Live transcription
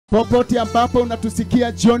popote ambapo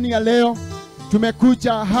unatusikia jioni ya leo,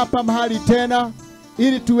 tumekuja hapa mahali tena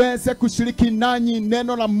ili tuweze kushiriki nanyi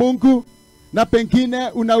neno la Mungu. Na pengine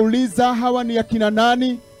unauliza hawa ni akina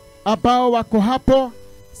nani ambao wako hapo?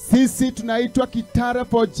 Sisi tunaitwa Kitale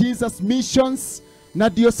for Jesus Missions, na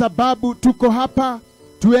ndio sababu tuko hapa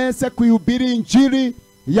tuweze kuihubiri injili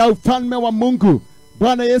ya ufalme wa Mungu.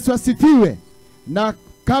 Bwana Yesu asifiwe. Na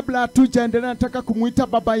kabla hatujaendelea, nataka kumuita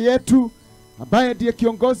baba yetu ambaye ndiye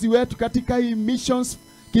kiongozi wetu katika hii missions,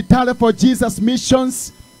 Kitale for Jesus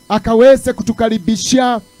Missions, akaweze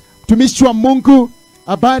kutukaribishia mtumishi wa Mungu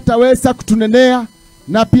ambaye ataweza kutunenea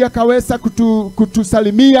na pia akaweza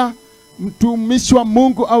kutusalimia mtumishi wa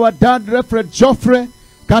Mungu, our dad Reverend Geoffrey,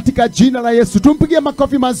 katika jina la Yesu. Tumpigie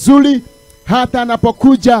makofi mazuri hata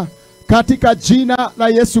anapokuja katika jina la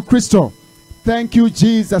Yesu Kristo. Thank you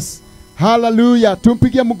Jesus. Hallelujah.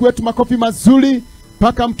 Tumpigie Mungu wetu makofi mazuri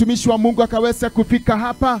mpaka mtumishi wa Mungu akaweza kufika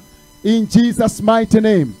hapa, in Jesus mighty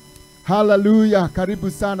name. Hallelujah.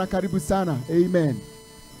 Karibu sana, karibu sana. Amen.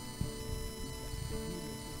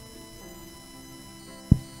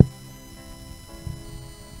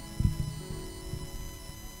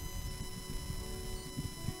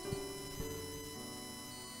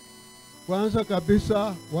 Kwanza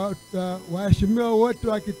kabisa waheshimiwa wote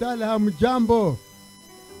wa Kitale, hamjambo.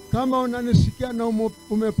 Kama unanisikia na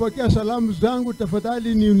umepokea salamu zangu,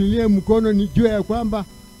 tafadhali niunilie mkono nijue ya kwamba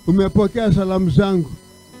umepokea salamu zangu.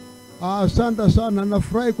 Asante sana.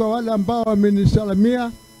 Nafurahi kwa wale ambao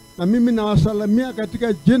wamenisalamia, na mimi nawasalamia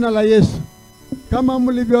katika jina la Yesu. Kama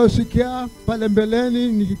mlivyosikia pale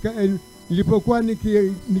mbeleni nilipokuwa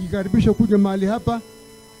nikikaribisha kuja mahali hapa,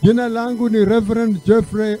 jina langu ni Reverend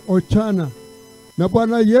Geoffrey Ochana, na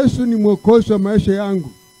Bwana Yesu ni mwokozi wa maisha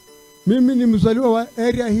yangu. Mimi ni mzaliwa wa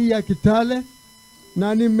area hii ya Kitale,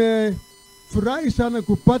 na nimefurahi sana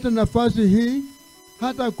kupata nafasi hii,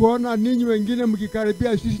 hata kuona ninyi wengine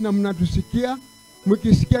mkikaribia sisi na mnatusikia,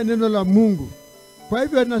 mkisikia neno la Mungu. Kwa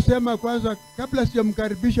hivyo nasema kwanza, kabla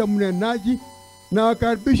sijamkaribisha mnenaji, na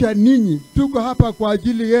wakaribisha ninyi. Tuko hapa kwa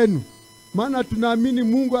ajili yenu, maana tunaamini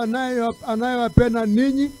Mungu anayewapenda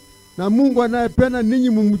ninyi, na Mungu anayependa ninyi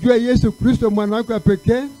mumjue Yesu Kristo mwana wake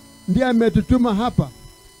pekee, ndiye ametutuma hapa.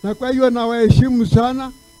 Na kwa hiyo nawaheshimu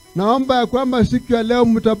sana. Naomba ya kwamba siku ya leo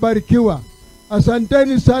mtabarikiwa.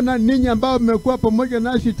 Asanteni sana ninyi ambao mmekuwa pamoja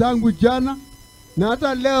nasi tangu jana, na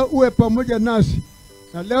hata leo uwe pamoja nasi.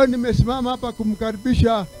 Na leo nimesimama hapa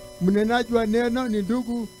kumkaribisha mnenaji wa neno, ni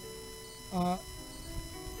ndugu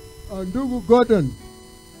Gordon.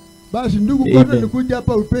 Basi ndugu Gordon kuja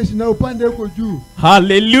hapa upesi na upande huko juu.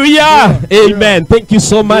 Hallelujah. Amen. Thank you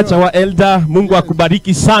so much our elder. Mungu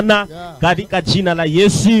akubariki sana katika jina la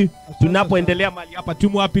Yesu. Tunapoendelea mali hapa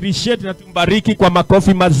appreciate na tumbariki kwa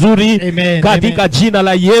makofi mazuri. Amen. Katika jina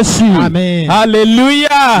la Yesu. Amen.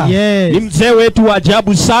 Hallelujah. Yes. Ni mzee wetu wa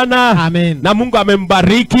ajabu sana. Amen. Na Mungu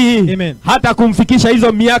amembariki. Amen. Hata kumfikisha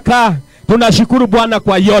hizo miaka. Tunashukuru Bwana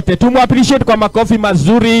kwa yote. Appreciate kwa makofi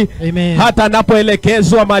mazuri. Amen. Hata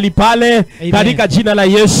anapoelekezwa mahali pale katika jina la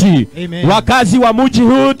Yesu. Amen. Wakazi wa mji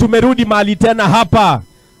huu tumerudi mahali tena hapa.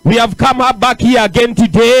 We have come back here again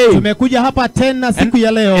today. Tumekuja hapa tena siku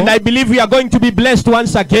ya leo. And I believe we are going to be blessed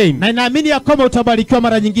once again. Na naamini ya kwamba utabarikiwa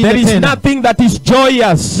mara nyingine tena. There is nothing that is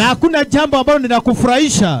joyous. Na hakuna jambo ambalo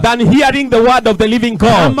linakufurahisha than hearing the word of the living God.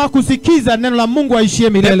 Kama kusikiza neno la Mungu aishiye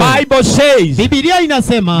milele. The Bible says, Biblia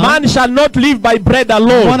inasema, man shall not live by bread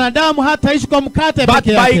alone. Mwanadamu hataishi kwa mkate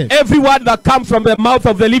peke yake, but by every word that comes from the mouth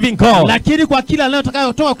of the living God. Lakini kwa kila neno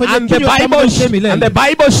litakayotoka kwenye kinywa cha Mungu aishiye milele. And the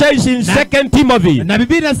Bible says in 2 Timothy, na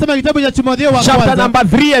Biblia inasema kitabu cha Timotheo wa kwanza chapter number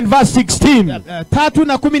 3 and verse 16,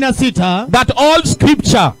 3:16, that all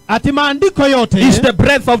scripture ati maandiko yote is the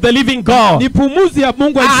breath of the living God, ni pumuzi ya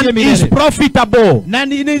Mungu aishiye milele, is profitable, na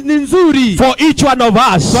ni nzuri for each one of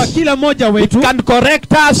us. Kwa kila mmoja wetu. It can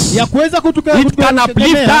correct us, ya kuweza it can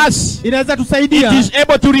uplift us, inaweza tusaidia, it is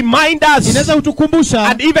able to remind us, inaweza kutukumbusha,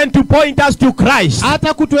 and even to point us to Christ.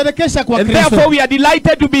 Hata kutuelekesha kwa Kristo. And therefore we are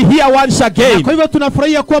delighted to be here once again. Kwa hivyo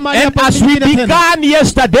tunafurahia kuwa mahali hapa. As we began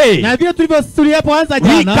yesterday, na vile tulipoanza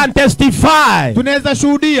jana, we can testify tunaweza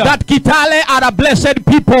shuhudia that Kitale are a blessed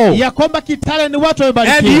people, ya kwamba Kitale ni watu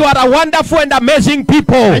wabarikiwa, and you are a wonderful and amazing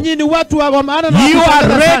people. Na nyinyi ni watu wa maana na you are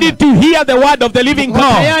ready to hear the word of the living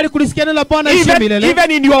God, tayari kulisikia neno la Bwana aishiye milele,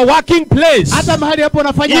 even in your working place, hata mahali hapo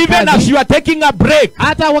unafanya kazi, even as you are taking a break,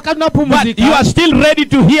 hata wakati unapumzika, you are still ready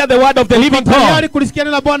to hear the word of the living God, tayari kulisikia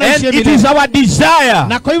neno la Bwana aishiye milele. And it is our desire,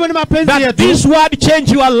 na kwa hivyo ni mapenzi yetu, that this word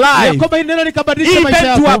change your life, ya kwamba neno likabadilisha maisha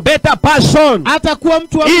yako, even to a better person, hata kuwa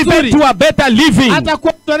mtu even to a better living, hata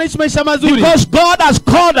kuwa mtu anaishi maisha mazuri, because God has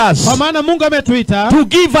called called us Kwa maana Mungu ametuita to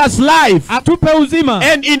give us life atupe uzima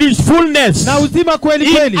and in its fullness, na uzima kweli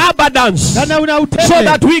in kweli abundance, na una so utele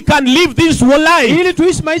that we can live this life, ili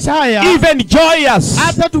tuishi maisha haya even joyous,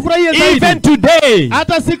 hata tufurahie zaidi even today,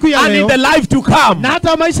 hata siku ya and in leo the life to come, na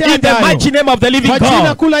hata maisha in the yajayo mighty name of the living kwa jina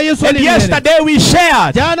God. kuu la Yesu And aliye milele. yesterday we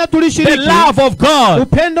shared Jana the tulishiriki love of God,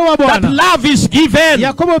 upendo wa that Bwana love is given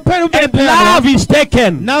ya kwamba upendo and umepeanwa love is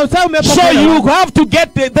taken. na usao So umepokelewa. you have to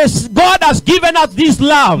get this. God has given us this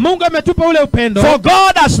love. Mungu ametupa ule upendo For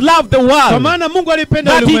God has loved the kwa world maana Mungu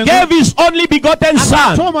alipenda that He ulimwengu gave His only begotten Son,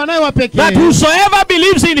 akatoa mwanawe wa pekee that whosoever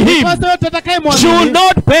believes in Him basi yote should atakayemwamini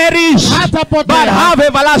not perish hatapotea but have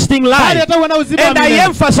everlasting bali life. atakuwa na uzima And I milele.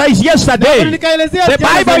 emphasized yesterday, Nikaelezea the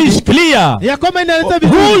jana Bible zaidi is clear. ya kwamba inaeleza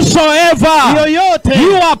vizuri Whosoever yoyote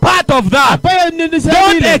you are part of that, ambaye ni don't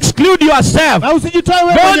sehemu exclude yourself. au usijitoe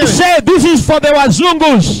wewe Don't mwenyewe. say this is for the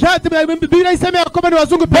wazungus. Biblia isema ya kwamba ni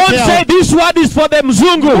wazungu Don't peke say yao. this word is for the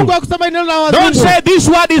mzungu. Mungu hakusema neno la wazungu. Don't say this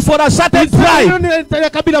word is for a certain tribe. Neno ni ya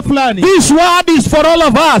kabila fulani. This word is for all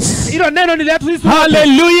of us. Hilo neno ni letu sisi wote.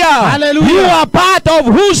 Hallelujah. Hallelujah. You are part of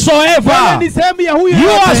Wewe whosoever. ni sehemu ya huyu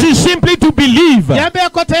Yours yote. is simply to believe. Jambo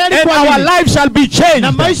yako tayari And kwa our nini? lives shall be Na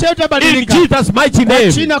changed maisha yote in yabadilika. Jesus' mighty Kwa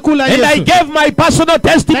name. jina kuu la And I Yesu. gave my personal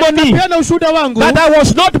Na testimony nikapeana ushuhuda wangu. that I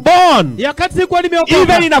was not born Ya wakati sikuwa nimeokoka.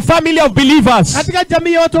 even in a family of believers. Katika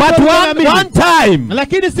jamii ya watu But ambao one wanaamini. time,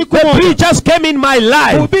 Lakini siku the moja preachers came in my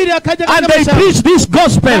life mhubiri akaja and katika they maisha yangu. preached this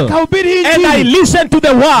gospel. Akahubiri hii And I injili. listened to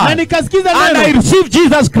the Na word. nikasikiza And I neno. received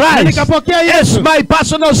Jesus Na Christ nikapokea as Yesu. my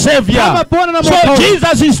personal Savior. Kama Bwana na So Mwokozi.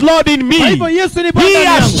 Jesus is Lord in Kwa hivyo me. Yesu ni He Bwana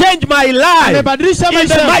has yangu. changed my life Amebadilisha in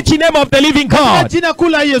maisha the yangu. mighty name of the living Katika God. jina kuu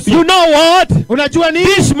la Yesu. You know what? Unajua nini?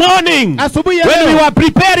 This morning, Asubuhi ya when we leo were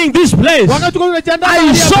preparing this place, wakati tulikuwa tunajiandaa I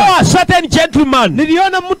mahali hapa, saw a certain gentleman,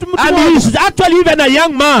 niliona mtu and mmoja he's actually even a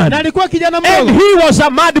young na man, alikuwa kijana and mdogo he was a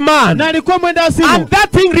madman. na alikuwa mwenda And simu.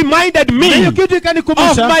 that thing reminded Na hiyo me kitu of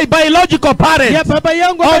ikanikumbusha my biological ya parents, baba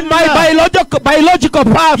yangu of my biological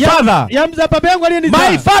father. ya mza baba yangu My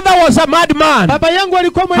aliyenizaa. father was a madman. Baba yangu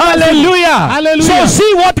alikuwa mwenda simu. Hallelujah. Hallelujah. So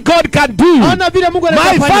see what God can do. Ona vile Mungu My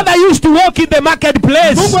anafanya. father used to walk in the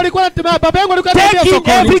marketplace, Mungu alikuwa anatembea, baba yangu alikuwa anatembea taking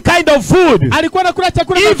sokoni. every kind of food, Alikuwa anakula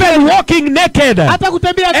chakula even walking naked, hata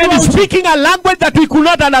kutembea akiwa and uchi. speaking a language that we could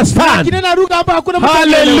not understand. Akinena lugha ambayo hakuna mtu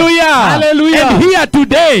anaelewa. Hallelujah. Hallelujah. And here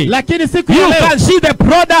today, Lakini siku ya you leo can see the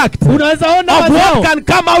product unaweza ona of what mazao can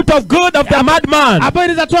come out of good of the madman. ambayo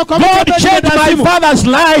inaweza toka kwa mtu God ambaye changed mwenda my simu. father's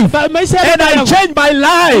life, Maisha ya and baba I yangu. changed my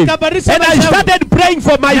life, Nikabadilisha and I maisha yangu. started praying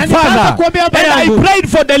for my Na nikaanza father, kuombea baba and I yangu. prayed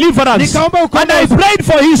for deliverance, Nikaomba and I ukombozi. prayed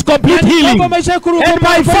for his complete Na healing, nikaomba maisha yake kuruhusu and my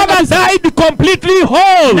kupona father kabisa. died completely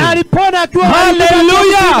whole. Na alipona akiwa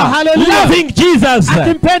Hallelujah, Hallelujah. loving Jesus.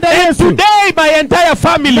 Akimpenda And Yesu. today my entire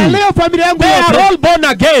family, Na leo familia yangu they are yote all born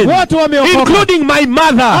again, wote wameokoka. including my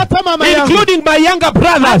mother, Hata mama yangu. including my younger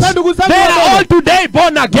brothers. Hata ndugu zangu They are wadogo. all today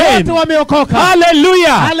born again. Wote wameokoka.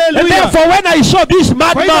 Hallelujah. Hallelujah. And therefore when I saw this Kwa hivyo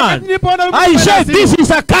madman, wakati nilipoona huyu I mwenda said simu, this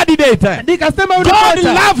is a candidate. nikasema huyu God ni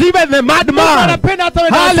mmoja. loves even the Mungu madman. anapenda hata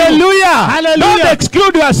mwenda simu. Hallelujah. Hallelujah. Don't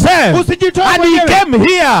exclude yourself. Usijitoe And he mwenyewe. came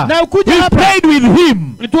here. Na ukuja We hapa. prayed with him.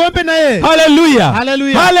 Tuombe na yeye. Hallelujah.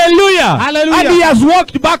 Hallelujah. Hallelujah. Hallelujah. And he has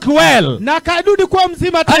walked back well. Na akarudi kuwa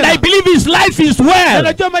mzima And I tena. believe his life is Na well.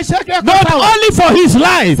 najua maisha yake yako Not sawa. only for his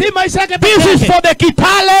life. Si maisha yake This peke is yake. for the Ni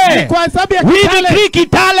Kitale. kwa sababu ya We Kitale. decree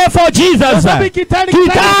Kitale for Jesus. sababu Kitale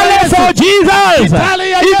Kitale for Jesus. Kitale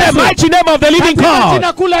ya In the Yesu. mighty name of the living Katika God.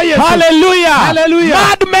 jina kuu la Yesu. Hallelujah. Hallelujah.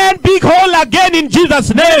 Madmen big hole again in Jesus'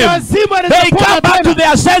 name. Wazimu They wanapona come back tena. to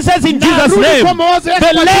their senses in Na Jesus' rudi name. kwa mawazo yake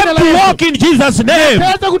The kwa jina lame la to Yesu. walk in Jesus' name.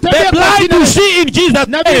 Naweza kutembea The kwa blind jina to la see in Jesus'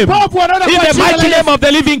 Na name. vipofu wanaona In kwa the jina la mighty Yesu. name of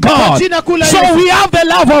the living Kwa God. jina kuu la So Yesu. we have the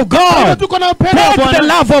love of Kwa hivyo God. tuko na upendo wa Take the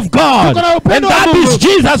Bwana. love of God. Tuko na upendo And wa that Mungu. is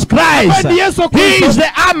Jesus Christ. Ambaye ni Yesu He Kristo. is the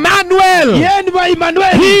Emmanuel. Yeye ni wa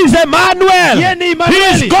Emmanuel. He is Emmanuel. Yeye ni He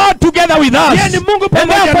Emmanuel. is God together with us. Yeye ni Mungu And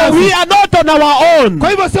pamoja therefore nasi. we are not on our own. Kwa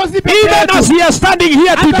hivyo sio sisi peke Even yetu. as we are standing here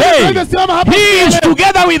Hata today, tunavyosimama hapa He is leo.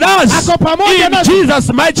 together with us Ako pamoja in nasi.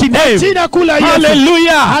 Jesus' mighty name. Jina kuu la Yesu.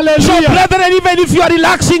 Hallelujah. Hallelujah. So brethren, even if you are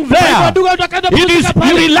relaxing Kwa hivyo there, ndugu, utakaza it is kupumzika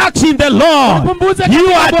you pale. relax in the Lord. Upumbuze You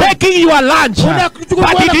katika are Bwana. taking your lunch. Unachukua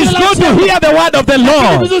But it is kula good to chako. hear the word of the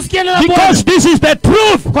Lord, Lakini usikie neno la because Bwana. this is the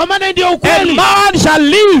truth. Kwa maana ndio And ukweli. man shall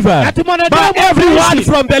live Ati mwanadamu by every ataishi. word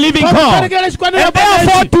from the living Kwa God. mstari gani kwa neno And la Bwana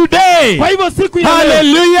therefore ataishi. today, Kwa hivyo siku ya leo.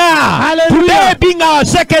 hallelujah, Hallelujah. today being our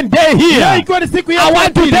second day Leo here, ikiwa ni siku ya I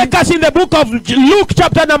want to pili. take us in the book of Luke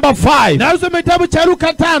chapter number 5. Na usome kitabu cha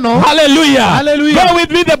Luka 5. Hallelujah. Hallelujah. Go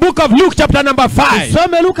with me the book of Luke chapter number 5.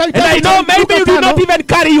 Some Luka And I kitabu know cha maybe you Luka do not 5. even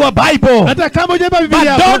carry your Bible, Hata kama hujabeba but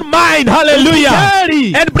Biblia yako. don't mind. Hallelujah.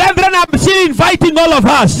 Usijali. And brethren, I'm still inviting all of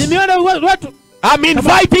us. Nimeona watu I'm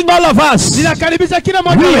inviting all of us. Ninakaribisha kila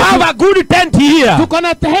mmoja We have wetu. a good tent here. Tuko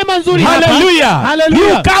na hema nzuri hapa. Hallelujah. Hallelujah.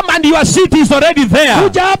 You come and your seat is already there.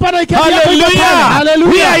 Kuja hapa na iketi yako iko pale. Hallelujah.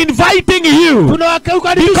 Hallelujah. We are inviting you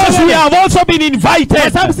Tunawakaribisha because we wewe. have also been invited.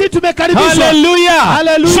 Kwa sababu sisi tumekaribishwa. Hallelujah.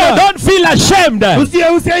 Hallelujah. So don't feel ashamed.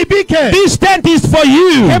 Usiaibike. This tent is for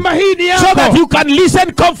you Hema hii ni so that yako. you can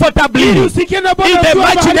listen comfortably Ili in usikie na Bwana the ukiwa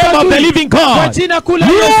mighty mahali name of the pazuri. living Kwa God. jina kuu la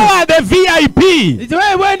You Yesu. are the VIP.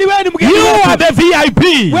 Wewe ni mgeni You wetu. are the VIP.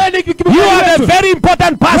 Wewe ni mgeni You are wetu. a very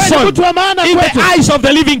important Wewe ni person mtu wa maana in kwetu. the eyes of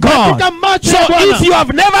the living God. Katika macho So ya Bwana. if you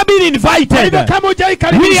have never been Kwa hivyo invited, kama we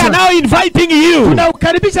hujaikaribishwa, are now inviting you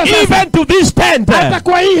tunaukaribisha sasa. even to this tent Hata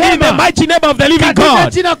kwa hii in the hema. mighty name of the living Katika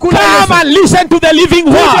God. jina kuu la Come Yesu. and listen to the living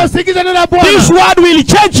Kuja word. usikize neno la Bwana. This word will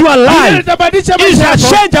change your Hili life. litabadilisha It maisha shall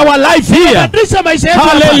yako. change our life here. Litabadilisha maisha yetu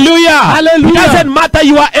hapa. Hallelujah. It Hallelujah. doesn't matter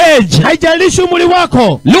your age. Haijalishi umri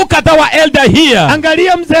wako. Look at our elder here,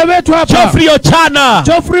 Angalia mzee wetu hapa. Geoffrey Ochana.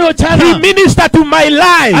 Geoffrey He Ochana. ministered to my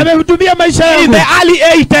life Amehudumia maisha in yangu the early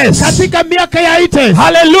 80s. katika miaka ya 80s.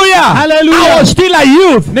 Hallelujah. Hallelujah. I was still a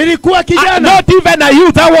youth. Nilikuwa kijana. Not even a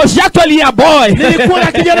youth. I was actually a boy. Nilikuwa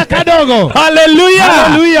na kijana kadogo. Hallelujah.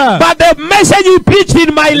 Hallelujah. But the message he preached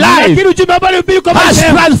in my life Lakini ujumbe ambao ulihubiri kwa has maisha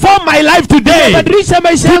yangu transformed my life today. umebadilisha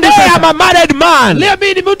maisha yangu Today I'm sasa. a married man. Leo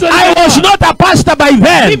mimi ni mtu I was not a pastor by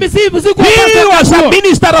then. Mimi sikuwa He pastor was a huo.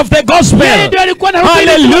 minister of the Yeye gospel. ndio alikuwa anahubiri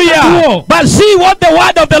Hallelujah. huo. But see what the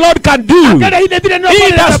word of the Lord can do. Angalia ile vile neno It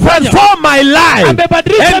Bwana has linafanya. transformed my life.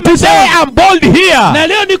 Amebadilisha And maisha today yangu. I'm bold here, Na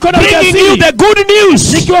leo niko na bringing you ujasiri the good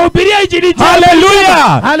news. nikiwahubiria injili njema. Hallelujah.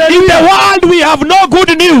 In the Hallelujah. world we have no good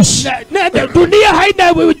news. Dunia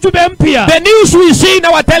haina ujumbe mpya. The news we see in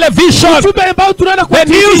our television, Ujumbe ambao tunaona kwa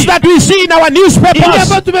the news TV. that we see in our Ile newspapers,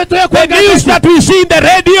 ambayo tumetoa kwa the news gazeti. that we see in the Ile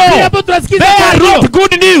radio, ambayo tunasikiza they kwa are radio. not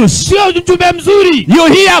good news. Sio ujumbe mzuri. You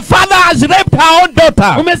hear father has raped her own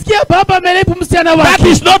daughter. Umesikia baba amelepu msichana That wake.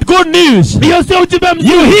 is not good news. Hiyo sio ujumbe You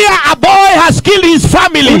mzuri. hear a boy has killed his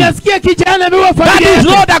family. Unasikia kijana ameua That familia is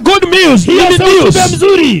yake. not a good news. Hiyo Good sio news. ujumbe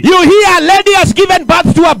mzuri. You hear a lady has given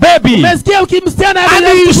birth to a baby Umesikia msichana and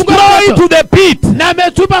he is amefungua thrown mtoto to the pit. na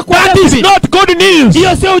ametupa kwa That is dustbin. not good news.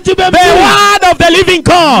 Hiyo sio ujumbe The mzuri. word of the living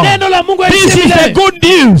God. Neno la Mungu This aishi is the milele. good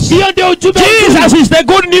news. Hiyo ndio ujumbe mzuri. Jesus is the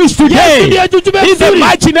good news Yesu today. ndiye ujumbe In the mzuri.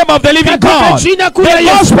 mighty name of the living Katika God. jina kuu la The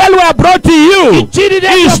Yesu. gospel we have brought to you Injili is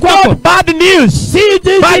ndio kwako. not bad news, Si but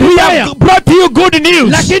injili we mbaya. have brought to you good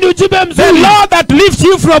news. Lakini ujumbe The mzuri. Lord that lifts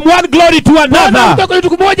you from one glory to Bwana another. kutoka kitu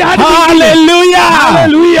kimoja hadi kingine. Hallelujah.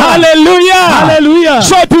 Hallelujah. Hallelujah. Hallelujah.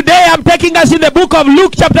 So today I'm taking us in the book of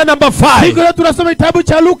Luke chapter number 5. Siku leo tunasoma kitabu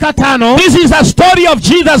cha Luka 5. This is a story of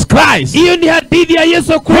Jesus Christ, Hiyo ni hadithi ya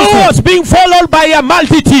Yesu who Kristo was being followed by a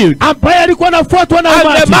multitude. ambaye alikuwa anafuatwa na And the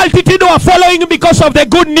umati. multitude were following because of the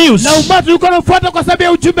good news. Na umati ulikuwa unafuata kwa sababu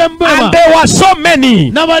ya ujumbe And mwema. there were so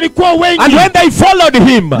many. Na walikuwa wengi. And when they followed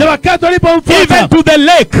him, Na wakati walipomfuata even to the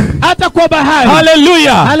lake, hata kwa bahari.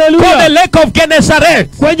 hallelujah, Hallelujah. to the lake of Gennesaret,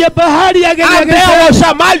 Kwenye bahari ya and there Gennesaret. was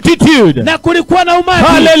a multitude. Na kulikuwa na umati.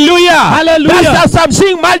 Hallelujah. Hallelujah. That's I'm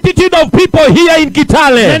seeing multitude of people here in Na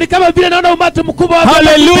Kitale. ni kama vile naona umati mkubwa wa watu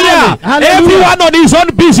Hallelujah. Hallelujah. Everyone on his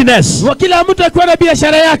own business. Wa kila mtu akiwa na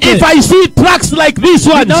biashara yake. If I see trucks like this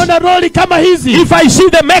one, Naona lori kama hizi. if I see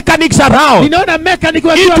the mechanics around, Ninaona mechanic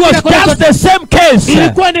wakiwa it was kila kona just kote. the same case.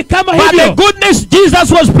 Ilikuwa ni kama But the hivyo. goodness,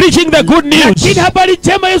 Jesus was preaching the good Lakini news. habari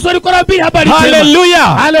njema Yesu alikuwa anahubiri habari njema.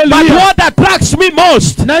 Hallelujah. Hallelujah. But what attracts me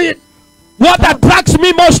most, Na what attracts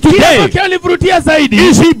me most kile today kinanivutia zaidi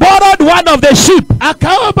is he borrowed one of the sheep.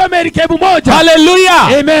 akaopa merikebu moja.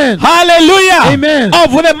 Hallelujah. Amen. Hallelujah. Amen.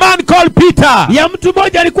 Of the man called Peter. Ya mtu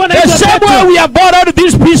mmoja alikuwa The anaitwa same way Petro. we have borrowed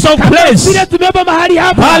this piece of Kama place. vile tumeopa mahali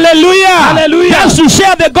hapa. Hallelujah. Hallelujah. Just to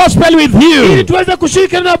share the gospel with Ili you. tuweze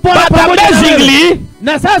kushiriki na Bwana But pamoja na wewe. amazingly,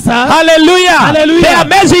 Na sasa hallelujah, Hallelujah. the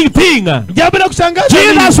amazing thing, jambo la kushangaza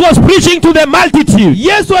Jesus was preaching to the multitude.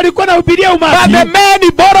 Yesu alikuwa anahubiria But umati. the man he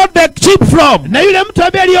borrowed the sheep from, Na yule mtu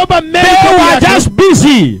ambaye aliomba they merikebu were yake. just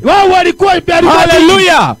busy. Wao walikuwa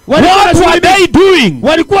Hallelujah. What were they doing?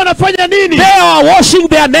 walikuwa wanafanya nini? They were washing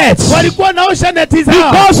their nets Walikuwa wanaosha neti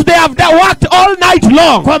zao. because they have worked all night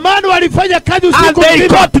long Kwa maana walifanya kazi and usiku they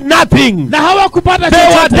mzima. got nothing. Na hawakupata They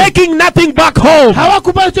were chochote. taking nothing back home.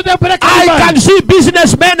 Hawakupata chochote ya kupeleka I nyumbani. can see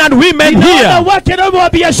businessmen and women Ninaona here. wake na wa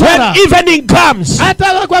biashara. When evening comes, Hata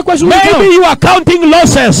kwa shughuli zao. maybe you are counting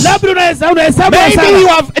losses. Labda unahesabu Maybe you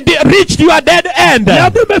hasara. have reached your dead end.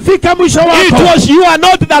 Labda umefika mwisho It wako. was you are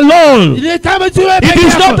not alone. Ni kama tu wewe It peke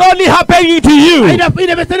is yako. not only happening to you.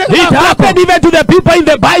 Inametendeka It kwako. happened even to the people in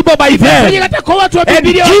the Bible by Imefanyika then. hata kwa watu wa And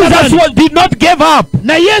Biblia wa Jesus zamani. did not give up.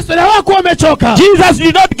 Na Yesu na hawakuwa wamechoka. Jesus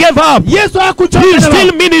did not give up. Yesu hakuchoka. He na still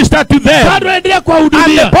wao. ministered to them. Bado anaendelea And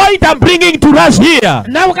kuwahudumia. the point I'm bringing to us here here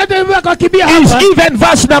Na wakati akakimbia is hapa, even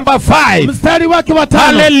verse number 5. mstari wake wa 5.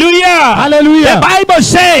 Hallelujah. Hallelujah. The Bible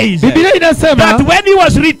says Biblia inasema that when he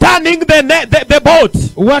was returning the boat,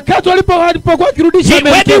 wakati walipokuwa akirudisha when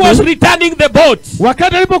he was merikebu, returning the boat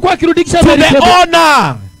wakati alipokuwa akirudisha to the merikebu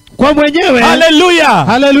owner. kwa mwenyewe. Hallelujah.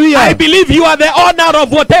 Hallelujah. I believe you are the owner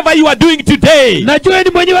of whatever you are doing today. Najua ni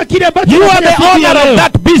mwenyewe kile ambacho You are unafanya the siku ya owner leo. of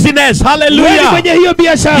that business. Wewe ni Hallelujah. mwenye hiyo You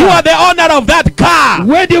biashara. are the owner of that car.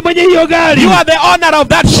 Wewe ndio mwenye hiyo gari. You are the owner of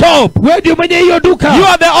that shop. Wewe ndio mwenye hiyo duka. You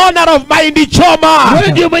are the owner of Mahindi Choma.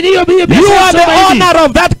 Wewe ndio mwenye hiyo You biashara. are the Mahindi. owner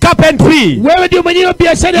of that carpentry. Wewe ndio mwenye hiyo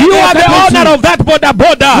biashara. You ya are the carpentry. owner of that boda Wewe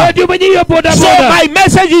boda. ndio mwenye hiyo boda So boda. my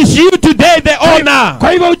message is you today, the owner.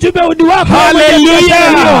 Kwa hivyo ujumbe ni wako. wewe mwenye biashara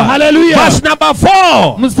hiyo. Hallelujah. Hallelujah. Verse number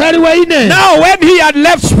 4. Mstari wa 4. Now when he had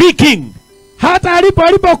left speaking, Hata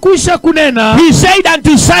alipokwisha kunena, he said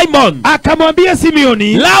unto Simon, akamwambia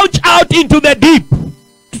Simeoni, launch out into the deep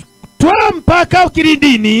twaa mpaka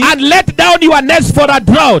kilindini, and let down your nets for a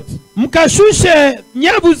draught, mkashushe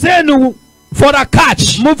nyavu zenu for a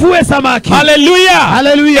catch. mvue samaki. Hallelujah.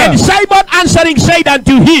 Hallelujah. And Simon answering said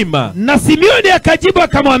unto him, Na Simeoni akajibu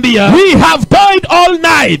akamwambia, we have toiled all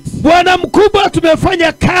night Bwana mkubwa, tumefanya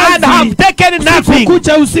and have kazi taken usiku nothing,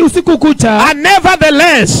 kucha, usiku kucha, and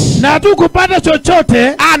nevertheless, na hatukupata chochote,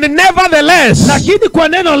 and nevertheless, lakini kwa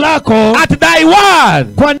neno lako, at thy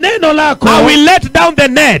word, kwa neno lako I will let down the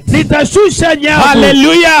net. nitashusha nyavu.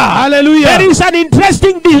 Hallelujah. Hallelujah. There is an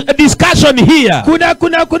interesting discussion here. Kuna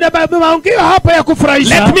maongeo hapa ya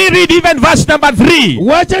kufurahisha. Let me read even verse number 3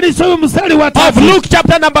 Wacha nisome mstari wa of 3 Luke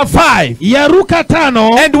chapter number 5. ya Luka 5.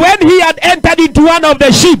 And when he had entered into one of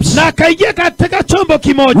the ships, Na akaingia katika chombo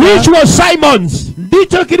kimoja, which was Simon's,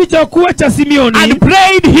 ndicho kilichokuwa cha Simeoni, and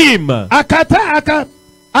prayed him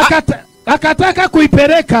akataka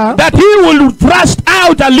kuipeleka, that he will thrust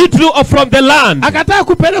out a little from the land. akataka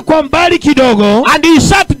kupelekwa mbali kidogo, And he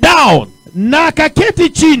sat down na akaketi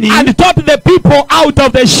chini and taught the people out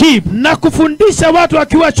of the ship. na kufundisha watu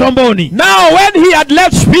akiwa chomboni. Now when he had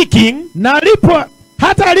left speaking, Na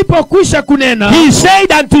hata alipokwisha kunena, he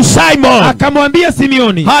said unto Simon, akamwambia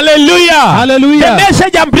Simeoni. hallelujah. Hallelujah. The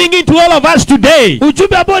message I'm bringing to all of us today,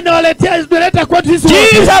 Ujumbe ambao nawaletea kwetu sisi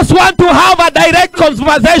wote. Jesus wants to have a direct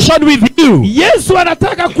conversation with you. Yesu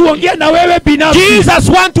anataka kuongea na wewe binafsi. Jesus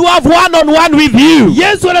wants to have one-on-one with you.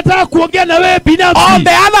 Yesu anataka kuongea na wewe On binafsi.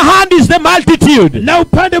 the other hand is the multitude. Na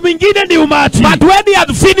upande mwingine ni umati. But when he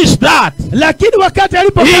had finished that, Lakini wakati he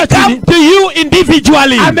alipokaa come chini, to you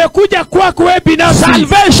individually. amekuja kwako wewe binafsi.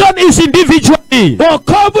 Salvation is individually.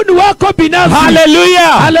 Wokovu ni wako binafsi.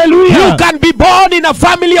 Hallelujah. Hallelujah. You can be born in a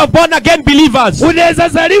family of born again believers. Unaweza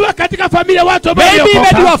zaliwa katika familia watu ambao Maybe even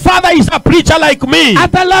wameokoka. your father is a preacher like me.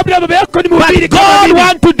 Hata labda baba yako ni mhubiri But kama God mimi.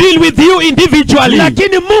 wants to deal with you individually.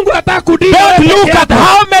 Lakini Mungu ataka kudili Don't wewe look peke at yako.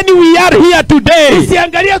 how many we are here today.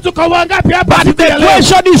 Usiangalia tuko wangapi hapa But siku the ya leo.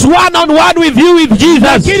 question is one-on-one with you with Jesus.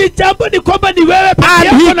 Lakini jambo ni kwamba ni wewe peke And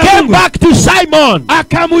yako he na came Mungu. back to Simon.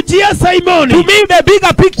 Akamujia To Simoni. me, the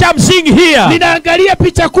bigger picture I'm seeing here, Ninaangalia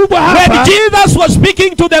picha kubwa when hapa. Jesus was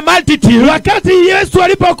speaking to the multitude, Wakati Yesu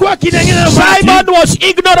alipokuwa akinena na Simon umati, was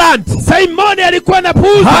ignorant. Simoni alikuwa na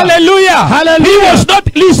puuza. Hallelujah. Hallelujah. He was not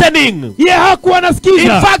listening. Yeye hakuwa In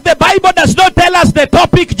anasikiza. fact, the Bible does not tell us the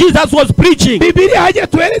topic Jesus was preaching. Biblia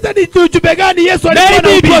hajatueleza ni ujumbe gani Yesu alikuwa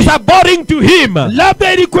Maybe it was anahubiri. a boring to him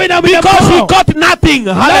Labda ilikuwa because he got nothing.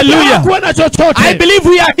 Hallelujah. hakuwa na chochote. I believe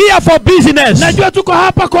we are here for business. Najua tuko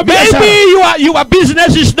hapa kwa biashara. Maybe your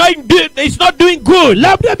business is not doing good.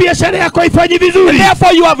 Labda biashara yako haifanyi vizuri.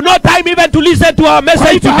 Therefore, you have no time even to listen to our Kwa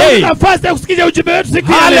message hivyo hauna today. nafasi ya kusikiza ujumbe wetu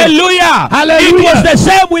siku ya leo. Hallelujah. Hallelujah. It was the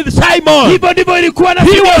same with Simon. Hivyo ndivyo ilikuwa na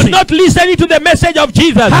He was Simoni. not listening to the message of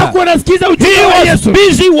Jesus. Hakuwa anasikiza He ujumbe wa was Yesu.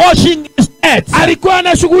 busy washing his nets Alikuwa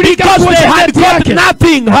anashughulika because they kuosha had neti got yake.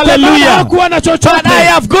 nothing. Kwa maana Hallelujah. hakuwa na But chochote. I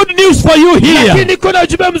have good news for you here. Lakini kuna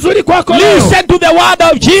ujumbe mzuri kwako leo. Listen to the word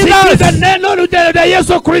of Sikiza Jesus, neno la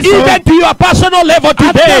Yesu Kristo. even to your personal level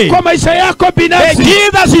Hata today. kwa maisha yako binafsi.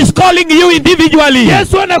 Jesus is calling you individually.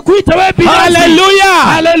 Yesu anakuita wewe binafsi. Hallelujah.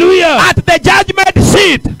 Hallelujah. At the judgment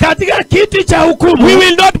seat, Katika kiti cha hukumu. we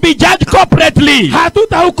will not be judged corporately.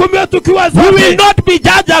 Hatutahukumiwa tukiwa We will zote. not be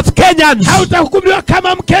judged as Kenyans. Hautahukumiwa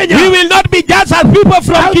kama Mkenya. We will not be judged as people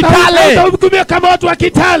from Kitale. Hautahukumiwa kama watu wa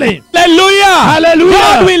Kitale. Hallelujah.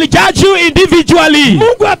 Hallelujah. God will judge you individually.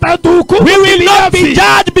 Mungu atatuhukumu We will not be binafsi.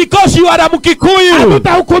 judged because you are a Mukikuyu.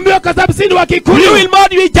 Hatutahukumiwa kwa sababu sisi ni wa You Kikuyu. will not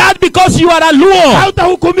be judged because you are a Luo.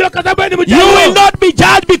 Hautahukumiwa kwa sababu ni You Mjaluo. will not be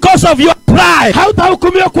judged because of your pride.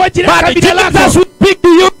 Hautahukumiwa kwa ajili ya But kabila Jesus lako. will speak to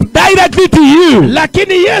you directly to you.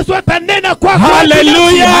 lakini Yesu atanena kwako.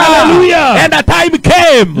 Hallelujah. Hallelujah. And a time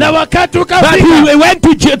came Na wakati that ukafika he went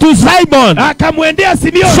to Simon. akamwendea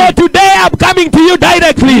Simeoni. So today I'm coming to you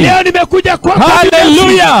directly. Leo nimekuja kwako.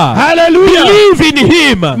 Hallelujah. Hallelujah. Believe in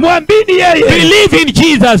him. Mwamini yeye. Believe in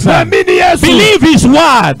Jesus. Mwamini Yesu. Believe his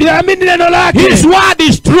word. Amini neno lake. His word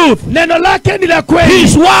is truth. Neno lake ni la kweli.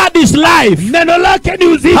 His word is life. Neno lake ni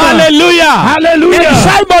uzima. Hallelujah. Hallelujah. And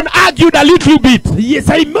Simon argued a little bit.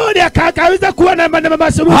 Simoni akaweza kuwa na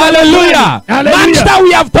mashauri. Hallelujah. Master,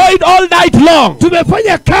 we have toiled all night long.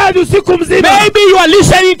 Tumefanya kazi usiku mzima. Maybe you are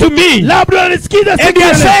listening to me. Labda unanisikiza And you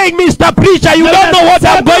are saying, Mr. Preacher, you don't know what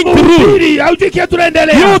I'm going through.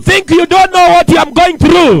 You think you don't know what I'm going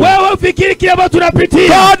through. Wewe ufikiri kile ambacho tunapitia.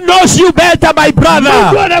 God knows you better, my brother.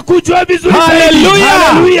 Mungu anakujua vizuri zaidi.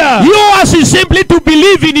 Hallelujah. Yours is simply to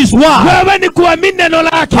believe in his word. Wewe ni kuamini neno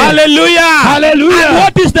lake. Hallelujah. Hallelujah. And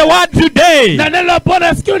what is the word today? Na neno la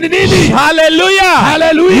Bwana sikio ni nini? Hallelujah.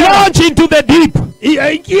 Hallelujah. Launch into the deep.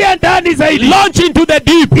 Ingia ndani zaidi. Launch into the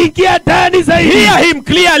deep. Ingia ndani zaidi. Hear him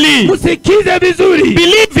clearly. Musikize vizuri.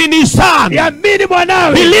 Believe in his son. Amini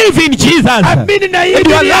mwanawe. Believe in Jesus. Amini na yeye. And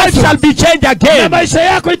your life shall be changed Na again. maisha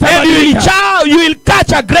yako And itabadilika. you will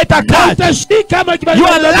catch a greater catch. Utashika kama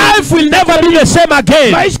Your life will never be the same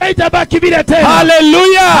again. maisha itabaki vile tena.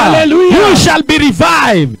 Hallelujah. Hallelujah. You shall be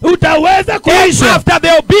revived. Utaweza And kuisha. after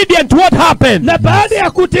the obedient, what happened? Na baada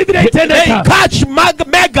ya kutii vile They itendeka. catch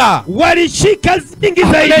mega. Walishika nyingi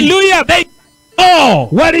zaidi. Hallelujah. They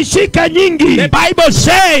Walishika nyingi. The Bible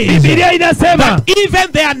says Biblia inasema that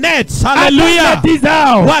even their nets, hallelujah, neti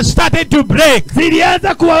zao was started to break. zilianza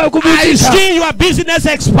I kuvunjika. see your business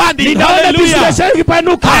expanding. Ninaona Hallelujah. biashara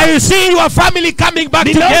ikipanuka. I see your family coming back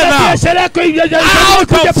Ninaona together. biashara yako Out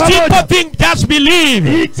inakuja of simple pamoja. things, just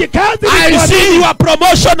believe. Kazi I see your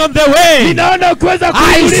promotion on the way. ninaona ukiweza I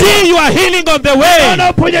kuinuliwa. see your healing on the way. Ninaona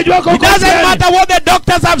uponyaji wako It uko doesn't njiani. matter what the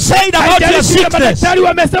doctors have said about your Haijalishi kama sickness. madaktari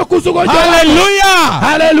wamesema kuhusu ugonjwa wako. Hallelujah.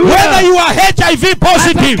 Hallelujah. Whether you are HIV Hata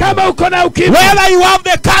positive, kama uko na ukimwi. whether you have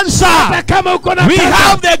the cancer, Hata kama uko na we kansa.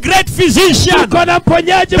 have the great physician. Uko na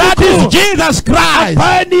mponyaji That is mkuu. Jesus Christ.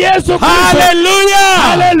 Ambaye ni Yesu Kristo. Hallelujah.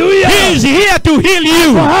 Hallelujah. He is here to heal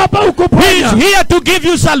you. Ako hapa He ukuponya. is here to give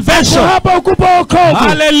you Ako salvation. hapa ukupa wokovu.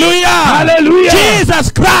 Hallelujah. Hallelujah.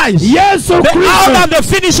 Jesus Christ, Yesu the Kristo. author and the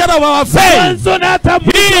finisher of our faith. Mwanzo na hata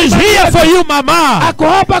He is here for you, mama. Ako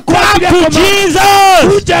hapa kwa Come ajili to yako mama.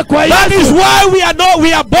 Jesus. Kuja kwa That is Yesu. why we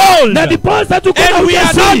are bold. Na ndiposa tuko na And we are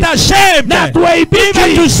ujasiri. not ashamed Na tuaibiki.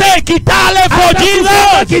 even to say Kitale for Hata kusema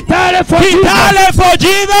Jesus. Kitale for Jesus. Kitale for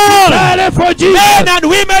Jesus. Kitale for Jesus. Men and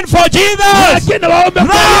women for Jesus. Wake na waume kwa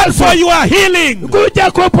Run Yesu. for your healing.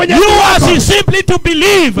 Kuja kwa uponyaji Yours wako. is simply to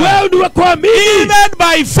believe. Wewe ni wa kuamini. Even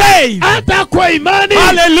by faith. Hata kwa imani.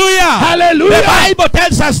 Hallelujah. Hallelujah. The Bible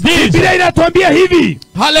tells us this. Biblia inatuambia hivi.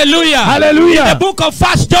 Hallelujah. Hallelujah. In the book of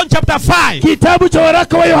 1 John chapter 5. Kitabu cha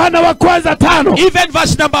waraka wa Yohana wa kwanza 5. Even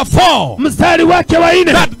verse number 4. Mstari wake wa 4.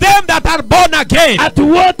 That them that are born again.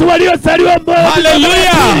 Atu wote waliozaliwa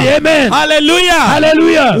Hallelujah. Amen. Hallelujah.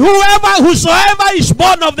 Hallelujah. Whosoever is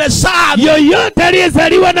born of the Son Yoyote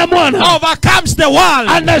aliyezaliwa na mwana overcomes the world.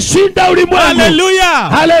 anashinda ulimwengu. Hallelujah.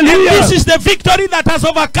 Hallelujah. And this is the victory that has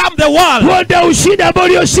overcome the world. Huo ndio ushindi ambao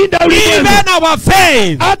ulioshinda ulimwengu. Even our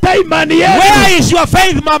faith. Hata imani yetu. Where is your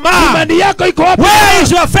faith, mama? Imani yako iko wapi? Where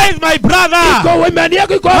is your faith, my brother? Imani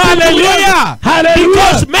yako iko wapi? Hallelujah. Hallelujah.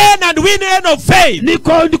 Because men and women of faith. Ni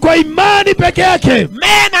kwa imani peke yake.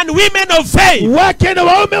 Men and women of faith. Wake na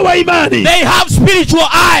waume wa imani. They have spiritual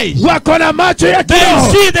eyes. Wako na macho ya They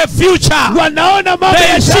kiroho. see the future. Wanaona mambo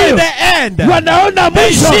They see yajayo. the end. Wanaona They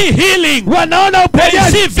mwisho. see healing. Wanaona They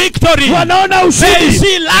uponyaji. see victory. Wanaona They ushindi.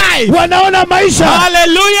 see life. Wanaona maisha.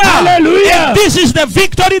 Hallelujah. Hallelujah. And this is the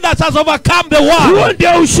victory that has overcome the Huo world.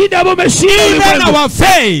 ndio ushindi ambao umeshinda Even ulimwengu. our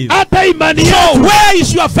faith. Hata imani So yako. where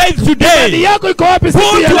is your faith Imani today? yako iko wapi siku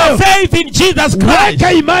Put ya your leo? faith in Jesus Christ.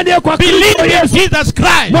 Weka imani yako kwa Believe Kristo in Yesu. Jesus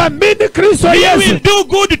Christ. Mwamini Kristo He Yesu. will do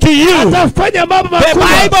good to you. Atafanya mambo The makubwa.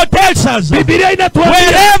 Bible tells us Biblia inatuambia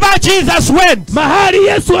wherever Jesus went, mahali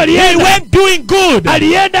Yesu he alienda. went doing good.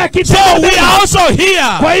 Alienda So akitenda we mema. are also here.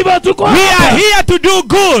 Kwa hivyo tuko We are hapa. here to do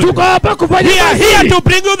good. Tuko hapa kufanya We are here mazuri. to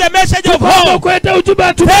bring you the message of Tuko hapa hope. kuleta ujumbe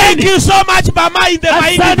wa Thank tumaini. you so much, Mama, in the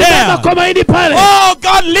mighty Asante sana there. kwa mahindi pale. Oh,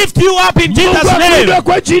 God lift you up in Jesus' Mungu name. akuinue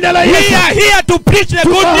kwa jina la We Yesu. are here to preach the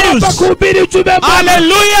Tuko good hapa news. kuhubiri ujumbe mwema.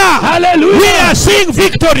 Hallelujah. We Hallelujah. are seeing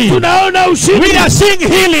victory. Tunaona ushindi. We are seeing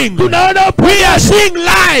healing. Tunaona We are uponyaji. seeing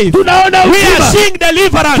life. Tunaona We are uzima. seeing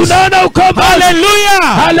deliverance. Tunaona ukombozi. Hallelujah.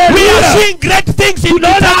 Hallelujah. We are seeing great things in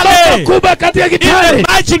Tunaona mambo Kitale. Kitale. kubwa katika In the Kitale.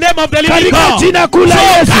 mighty name of the living Katika God. jina kuu la So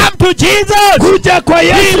Yesu. come to Jesus. Kuja kwa He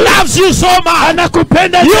Yesu. loves you so much.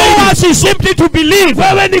 Anakupenda Yours zaidi. is simply to believe.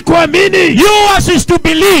 Wewe ni kuamini. Yours is to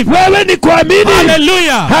believe. Wewe ni kuamini.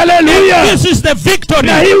 Hallelujah. Hallelujah. And this is the victory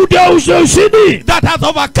Na hii ndio ushindi that has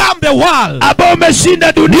overcome the world. ambao umeshinda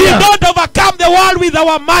We dunia. don't overcome the world with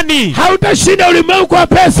our money. Hautashinda ulimwengu kwa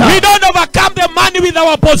pesa. We don't overcome the money with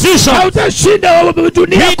our position. Hautashinda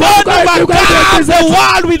dunia We kwa don't overcome the zetu.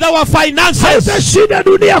 world with our finances. Hautashinda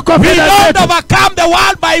dunia kwa We fedha don't zetu. overcome the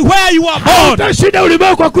world by where you are born. Hautashinda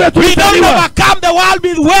ulimwengu kwa kule We don't tulizaliwa. overcome the world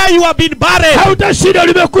with where you have been buried. Hautashinda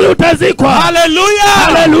ulimwengu kule utazikwa. Hallelujah.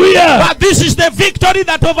 Hallelujah. But this is the victory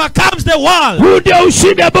that overcomes the world. Huu ndio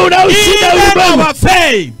ushindi ambao unaushinda Even ulimwengu. our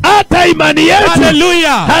faith. Hata imani yetu.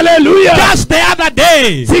 Hallelujah. Hallelujah. Just the other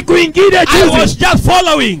day, Siku ingine I was juzi just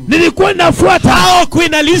following nilikuwa nafuata how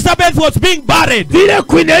Queen Elizabeth was being buried. vile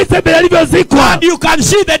Queen Elizabeth alivyozikwa, And you can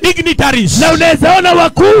see the dignitaries. na unaweza ona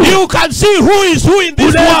wakuu, You can see who is who in this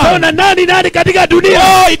unaweza world. ona nani katika dunia.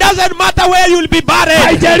 Oh, it doesn't matter where you'll be buried.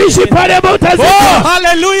 Haijalishi pale ambapo Oh, utazikwa.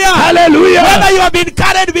 hallelujah. Hallelujah. Whether you have been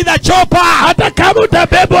carried with a chopper. Hata kama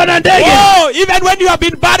utabebwa na ndege, Oh, even when you have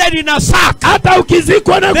been buried in a sack. hata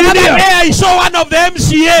ukizikwa na The other gunia. day I saw one of the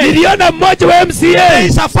MCA. Niliona mmoja wa There MCA,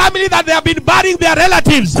 is a family that they have been burying their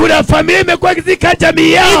relatives. kuna familia imekuwa ikizika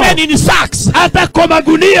jamii yao Even in sacks. hata kwa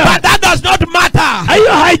magunia. But that does not matter.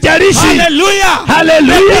 Hiyo haijalishi. Hallelujah. The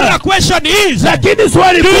Hallelujah. bigger question is, Lakini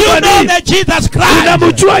swali do you kubwa know ni, that Jesus Christ?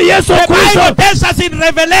 unamjua Yesu The Bible Kristo? tells us in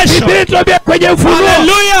Revelation. Biblia inatuambia kwenye Ufunuo,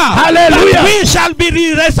 Hallelujah. Hallelujah. That we shall be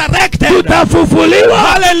resurrected. tutafufuliwa.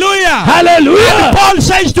 Hallelujah. Hallelujah. Paul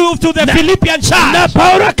says to the Philippian Na church,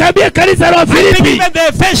 Paulo akaambia kanisa la I think Filipi, even the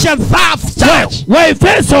Ephesian church, wa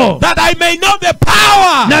Efeso, that I may know the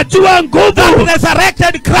power najua nguvu that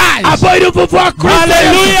resurrected Christ. ambayo ilifufua Kristo.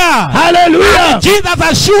 Hallelujah. Hallelujah. Jesus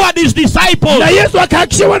assured his disciples Na Yesu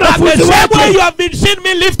akahakikishia that the wanafunzi same way wake, you have been seen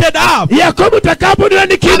me lifted up, ya kwamba utakaponiona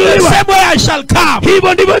and the nikiinuliwa, same way I shall come.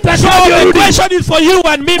 hivyo ndivyo So the utakavyorudi. question is for you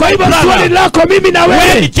and me, Kwa my hivyo swali brother. lako mimi na When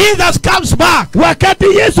wewe, Jesus comes back, wakati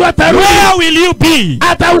Yesu atarudi, where will you be?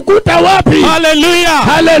 ataukuta wapi? Hallelujah.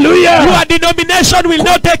 Hallelujah. Your denomination will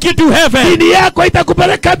not take you to heaven. Dini yako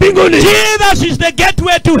itakupeleka mbinguni. Jesus is the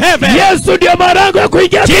gateway to heaven. Yesu ndio malango ya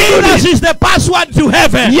kuingia Jesus mbinguni. is the password to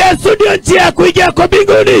heaven. Yesu ndio njia ya kuingia kwa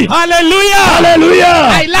mbinguni. Hallelujah.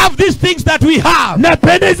 Hallelujah. I love these things that we have.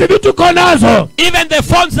 Napenda hizi vitu tuko nazo. Even the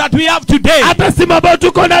phones that we have today. Hata simu ambayo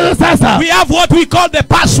tuko nazo sasa. We have what we call the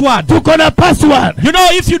password. Tuko na password. You know,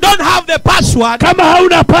 if you don't have the password, Kama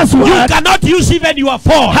hauna you password, cannot use even your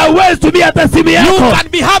phone. hauwezi tumia hata simu You yako. can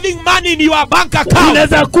be having money in your bank account.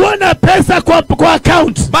 Unaweza kuwa na pesa kwa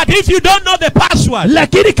account, But if you don't know the password,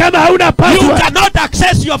 lakini kama hauna you password, cannot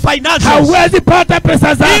access your finances. hauwezi pata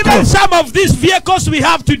pesa Even zako. some of these vehicles we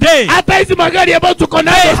have today, Hata hizi magari ambayo tuko they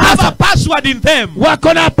nazo have a sasa, password in them.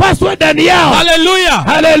 wako na password ndani yao. Hallelujah.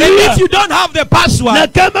 Hallelujah. And if you don't have the Na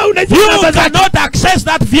password, kama una you namba zako, cannot access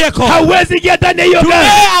that vehicle. hauwezi ingia ndani ya hiyo Today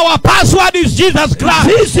gari. our password is Jesus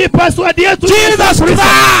Christ. Sisi password yetu ni Jesus Kristo.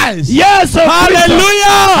 Christ. Yesu Kristo.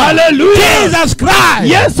 Hallelujah. Hallelujah. Jesus Christ.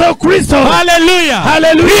 Yesu Kristo. Hallelujah.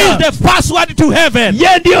 Hallelujah. He is the password to heaven.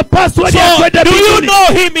 Yeye ndio password ya So kwenda do you mbinguni. know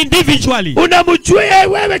him individually? Unamjua yeye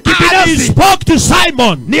wewe And he kibinafsi. spoke to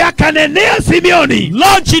Simon. Ni akanenea Simioni,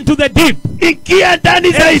 Launch into the deep. ingia ndani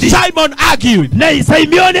And zaidi. Simon argued. Na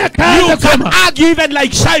Simioni You akaanza can kama, argue even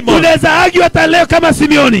like Simon. unaweza argue hata leo kama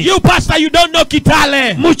Simioni. You pastor, you don't know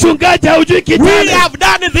Kitale. Mchungaji haujui We Kitale. have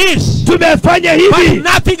done this, Tumefanya but hivi.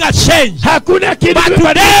 nothing has changed. Hakuna kitu But today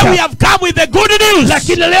we kimebadilika. have come with the good news.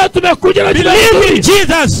 Lakini leo tumekuja na Believe in nzuri.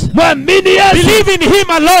 Jesus. Mwamini Yesu. Believe in him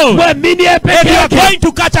alone. Mwamini yeye And peke you are yake. going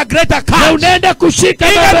to catch a greater Na catch. unaenda kushika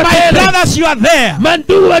Even mambo my tele. brothers, you are there.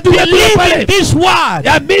 Mandugu watu wetu Believe in pale. this word.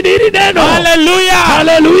 Amini hili neno. Hallelujah.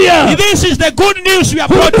 Hallelujah. This is the good news we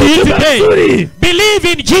have brought to you today. Nzuri. Believe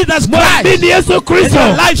in Jesus Mwamini Christ. Yesu And Kristo.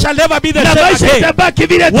 your life shall never be the Na same maisha again. itabaki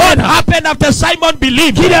vile What tena. happened after Simon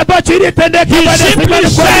believed? Kile ambacho ilitendeka He baada ya simply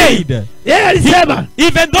Simoni kuamini. said, Yeye alisema,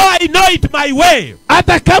 even though I know it my way,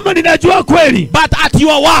 hata kama ninajua kweli, but at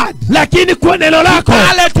your word, lakini kwa neno lako.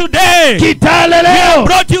 Kitale today, Kitale we have leo.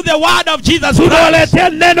 brought you the word of Jesus Christ. Tunawaletea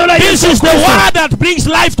neno la This Yesu is the Kristo. word that brings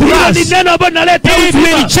life to Hilo us. ni neno ambalo linaleta It will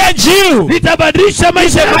uzima. change you. Litabadilisha In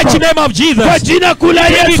maisha the mighty yako. name of Kwa Jesus. jina kuu la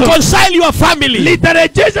It will Yesu. reconcile your family.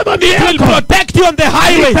 litarejesha mami It will yako, protect you on the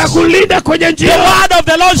highways. litakulinda kwenye The njia. word of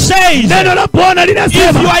the Lord says, Neno la Bwana if you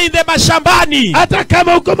linasema are in the mashambani, hata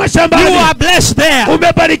kama uko you mashambani are blessed there.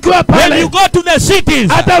 umebarikiwa When pale, you go to the cities,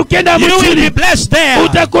 hata ukienda you will be mjini blessed there.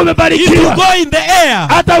 utakuwa If you umebarikiwa, go in the air,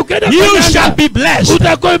 hata ukienda you kwenye shall anga be blessed.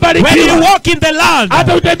 utakuwa When you umebarikiwa, walk in the land,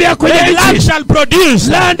 hata utembea kwenye the land nchi, shall produce.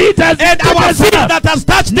 land And our feet itazaa that has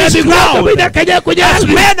touched na this miguu yako ground, inakanyaga kwenye as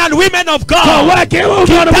ardhi men and women of kwa God, wake wa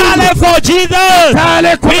ufalme wa Kitale Mungu. for Jesus.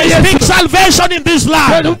 Kitale kwa We speak Yesu. salvation in this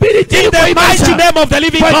land. Tunahubiri In jina kwa the mighty imani name of the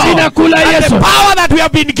living kwa jina God. kuu la And the Yesu. power that we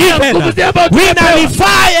have been given, Nguvu ambayo we tumepewa.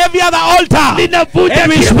 nullify every other altar. Linavunja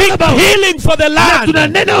And we kila speak madhabahu. healing for the Na land.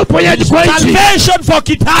 tunanena uponyaji kwa nchi. Salvation for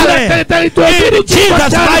Kitale. In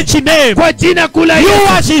Jesus' mighty name. Kwa jina kuu la Yesu.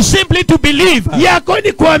 Yours is simply to believe. Yako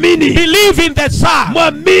ni kuamini. Believe in the Son,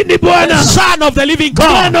 Mwamini the Bwana. Son of the living God.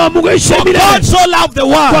 Mwana wa Mungu aishiye For milele. God so loved the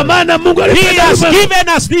Kwa world, maana Mungu He alipenda has ulimwengu. given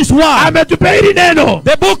us this word. Ametupa hili neno.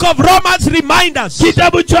 The book of Romans reminds us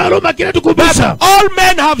Kitabu cha Roma kinatukumbusha that all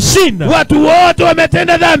men have sinned. watu wote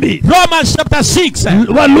wametenda dhambi. Romans chapter 6.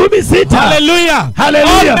 Walumi 6. Hallelujah.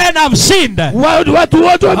 Hallelujah. All men have sinned. Watu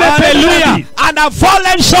wote wametenda Hallelujah. dhambi. And have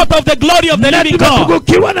fallen short of the glory of the Na living God.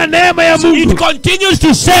 tumepungukiwa na neema ya It Mungu. continues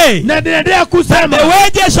to say, Na ninaendelea kusema the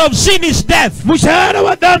wages of sin is death. mshahara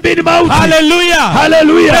wa dhambi ni mauti. Hallelujah.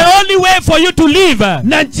 Hallelujah. The only way for you to live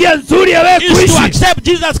Na njia nzuri ya wewe is to kuishi accept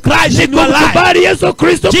Jesus Christ ni in your life. kumkubali Yesu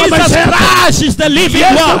Kristo kwa Jesus maisha yako. Christ is the living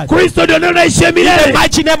Yesu word. Kristo ndio anayeishi In the milele.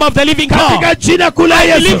 mighty name of the living Katika God. jina kuu la I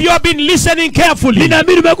believe Yesu. you have been listening carefully.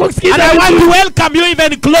 Ninaamini umekuwa And kusikiza I want to vizuri. welcome you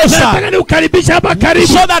even closer Nataka nikukaribisha hapa karibu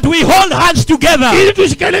so that we hold hands together ili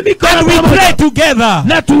tushikane mikono and we pamoja. pray together.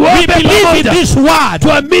 Na We tuombe believe in pamoja. this word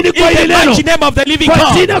Tuamini kwa in hili the neno. mighty name of the living Kwa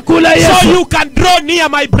God. jina kuu la So Yesu. you can draw near,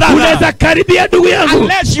 my brother, Unaweza karibia ndugu yangu.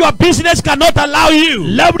 unless your business cannot allow you.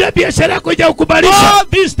 Labda biashara yako haijakukubalisha. All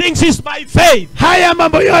these things is by faith. Haya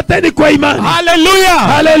mambo yote ni kwa imani. Hallelujah.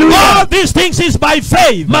 Hallelujah. All these things is by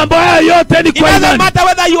faith. Mambo haya yote ni It kwa doesn't imani. matter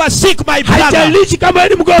whether you are sick, my brother. Haijalishi kama wewe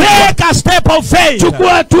ni mgonjwa. Take a step of faith.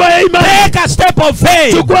 Chukua hatua ya imani. Take a step of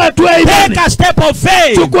faith. Chukua hatua ya imani. Take a step of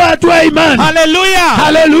faith. Chukua hatua ya imani. Hallelujah.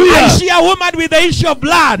 Hallelujah. I see a woman with the issue of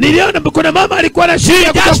blood. Niliona kuna mama alikuwa na shida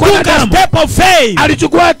ya Just kutokwa na took a damu. step of faith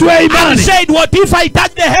Alichukua hatua ya and imani. said, what if I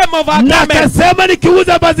touch the hem of her Na garment? akasema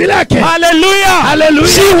nikiuza vazi lake. Hallelujah. Hallelujah.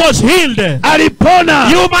 She was healed. Alipona.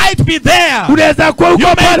 You might be there. Unaweza kuwa You uko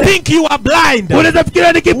may pale. think you are blind. Unaweza fikiria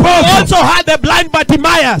ni We kipofu. also had the blind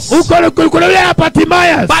Bartimaeus. Kuna yule hapa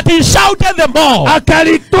Timaeus. But he shouted the more.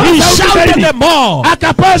 Akalitoa He sauti shouted zaidi. the more.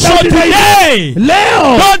 Akapaza So sauti zaidi. today,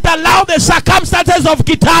 Leo don't allow the circumstances of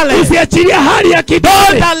Kitale. usiachilie hali ya Don't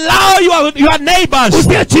kidole. allow your neighbors.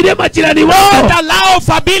 Usiachilie majirani Don't wako. allow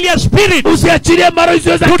familiar spirits Usiachilie mara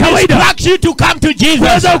hizo za to kawaida. distract you to come to Jesus.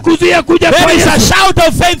 Kuweza kuzuia kuja kwa There is a Yesu. shout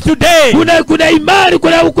of faith today. Kuna imani,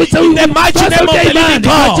 kuna The mighty name of the living imani.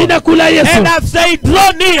 Kwa God. jina kuu la Yesu. And as they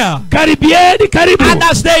draw near, Karibieni karibu. and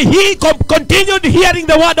as they continued hearing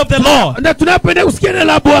the word of the Lord, Na tunapoenda kusikia neno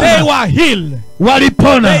la they Bwana. were healed.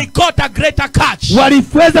 Walipona. They caught a greater catch.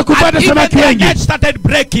 Waliweza And kupata even samaki their wengi. net started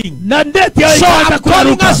breaking. Na ndeti yao So ikaanza I'm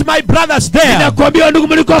calling kuruka. us, my brothers, there. Ninakuambia ndugu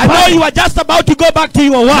mliko I know pale. you are just about to go back to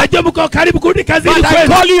your work, Najua mko karibu kurudi kazini but I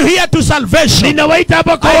kwenu. call you here to salvation. Ninawaita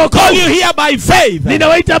hapa kwa I call wokovu. you here by faith.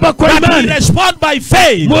 Ninawaita hapa kwa That we imani. respond by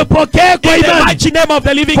faith. Mwepokee kwa In the imani. mighty name of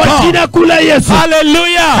the living Kwa God. jina kuu la Yesu.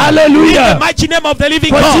 Hallelujah. Hallelujah. In the mighty name of the living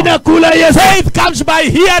Kwa God. jina kuu la Yesu. Faith comes by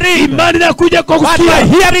hearing, Imani inakuja kwa but by kusikia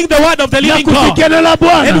hearing the word of the na living God. kusikia neno la And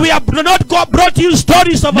Bwana. we have not brought you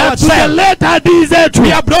stories of Na ourselves. tutaleta hadithi zetu. We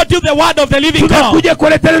have brought you the word of the living God. Tunakuja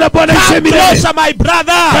kuleta neno la Bwana ishe Come milele. closer, my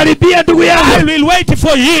brother. Karibia ndugu I yangu. will wait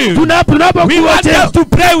for you. We want Tunapokuachia. us to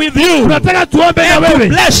pray with you Tunataka tuombe na and to wewe.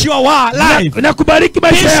 bless your life. Na kubariki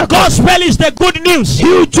maisha This yako. gospel is the good news. Hii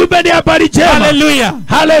ujumbe ni habari njema. Hallelujah.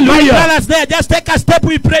 My Hallelujah. brothers there, just take a step,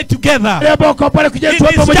 we pray together. Leo uko pale kuja It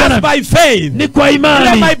tuombe is pamoja just nami. by faith. Ni kwa My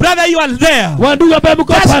imani. brother, you are there. Wandugu ambao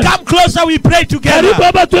mko Just pale. come closer, we pray together. Karibu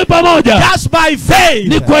hapa tuwe pamoja. Just by faith.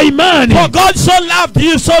 Ni kwa imani. For God so loved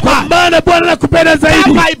you so Kwa much. maana Bwana anakupenda Come,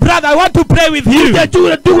 zaidi. my brother, I want to pray with you. Kuja juu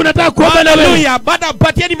na ndugu nataka kuomba na wewe. Hallelujah. Bada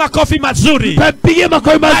patieni makofi mazuri. Pigie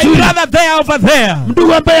makofi My mazuri. brother there over there.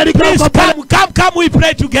 Ndugu ambaye alikuwa Please kwa pale. come, we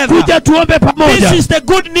pray together. Kuja tuombe This pamoja. is the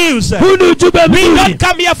good news. Huu ni ujumbe We mzuri. don't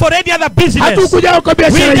come here for any other business. Hatukuja kwa We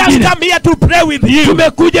biashara just nyingine. come here to pray with you.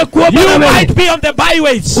 Tumekuja kuomba You na wewe. might be on the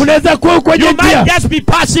byways. Unaweza kuwa You kwenye might njia. just be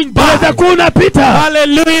passing by. Unaweza kuwa tunapita.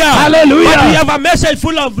 Hallelujah. Hallelujah. But we have a message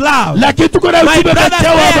full of love. Lakini tuko na My ujumbe brothers,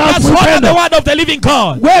 mtawa let's wa honor the upendo. word of the living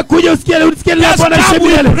God. Wewe kuja usikie la Let's Bwana come,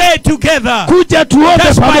 we shemile. pray together. Kuja tuombe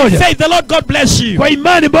That's by pamoja. faith. The Lord God bless you. Kwa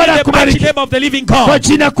imani Bwana In the mighty akubariki. name of the living Kwa God.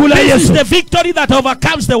 jina kuu la This is Yesu. the victory that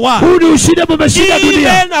overcomes the world. Huu ni ushindi ambao umeshinda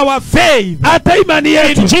dunia. Even our faith. Hata imani In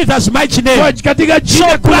yetu. Jesus' mighty name. Kwa katika So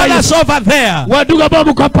jina kuu la brothers Yesu. over there, Wadugu ambao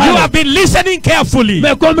mko you pale. have been listening carefully.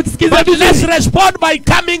 Mmekuwa mkisikiza But let's vizuri. respond by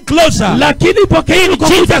coming closer. Lakini pokeeni kwa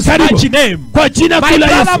kuja Jesus' mighty karibu. name. Kwa jina My kuu la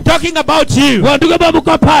brother, Yesu. I'm talking about you. Wadugu ambao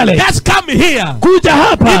mko pale. Just come here. Kuja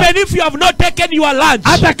hapa. Even if you have not taken your lunch,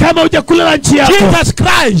 Hata kama hujakula lunch yako. Jesus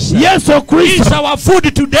Christ Yesu is Kristo. our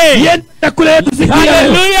food today. Yeye chakula yetu siku ya leo.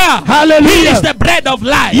 Hallelujah. He Hallelujah. is the bread of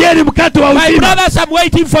life. Yeye ni mkate wa My uzima. brothers, I'm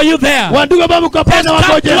waiting for you there. Wadugu ambao mko pale Just na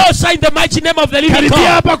come wagoje. closer in the mighty name of the living Karibia God.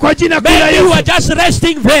 hapa kwa jina kuu la Maybe you Yesu. are just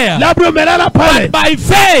resting there. Labda umelala pale. But by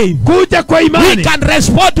faith, Kuja kwa we imani. can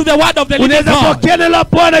respond to the word of the living Unaweza God. pokea neno la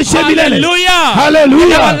Bwana ishe milele. Hallelujah.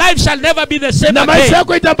 Hallelujah. And our life shall never be the same Na maisha again.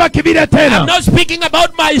 yako itabaki vile I'm tena. not speaking about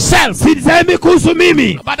myself, Sisemi kuhusu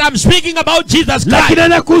mimi. but I'm speaking about Jesus Lakini Christ.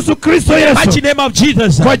 nena kuhusu Kristo In the mighty Yesu. name of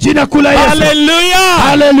Jesus. Kwa jina kuu la Yesu. Hallelujah.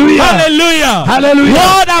 Hallelujah. Hallelujah.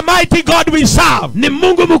 Hallelujah. What a mighty God we serve. Ni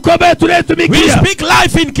Mungu mkubwa We tunayetumikia. speak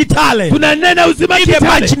life in Kitale. Tunanena uzima In the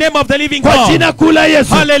mighty Kitale. name of the living Kwa God. jina kuu la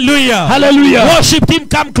Yesu. Hallelujah. Hallelujah. Worship team,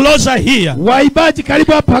 come closer here. Waibaji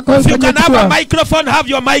karibu hapa kwa If you can have a kuchukua. microphone, have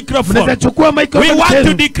your microphone. Mnaweza chukua We microphone want to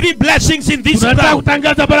tenu. decree blessings in this Tunataka ground.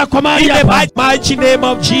 kutangaza baraka kwa mahali In the hapa. mighty name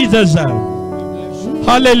of Jesus.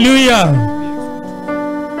 Hallelujah.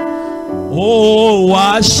 Oh,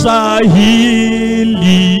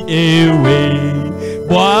 wastahili ewe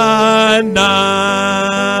Bwana,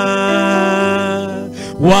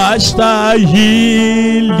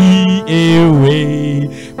 wastahili ewe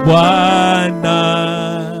Bwana,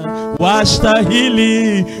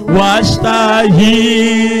 wastahili, wastahili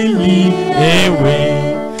ewe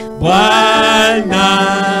Bwana,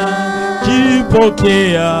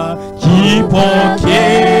 kipokea,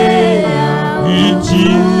 kipokea hiki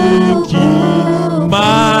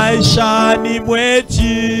maishani mwetu,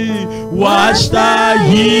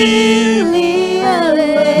 wastahili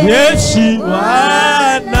Yesu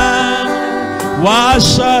Bwana,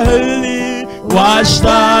 wastahili,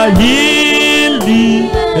 wastahili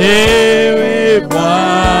ewe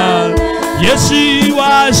Bwana, Yesu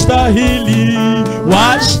wastahili,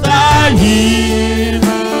 wastahili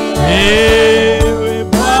ewe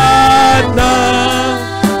Bwana,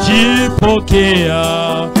 kipokea,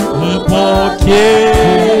 kipokea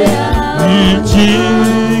hiki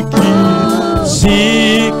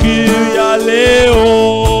siku ya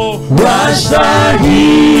leo,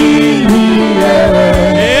 wastahili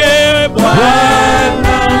ewe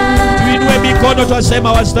Bwana. Tuinue mikono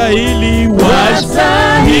twasema wastahili,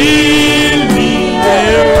 wastahili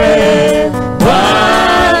ewe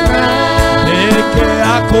Bwana, peke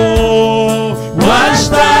yako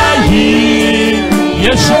wastahili.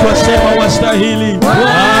 Yesu twasema wastahili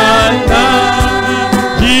Bwana,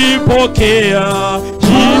 kipokea,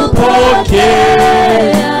 kipokea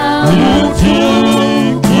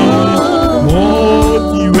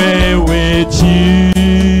ni wewe tu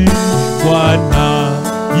Bwana,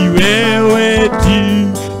 ni wewe tu,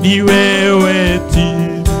 ni wewe tu,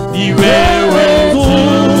 ni wewe tu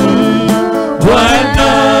Bwana,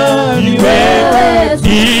 ni wewe,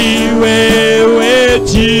 ni wewe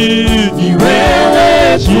tu, ni wewe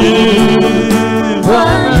tu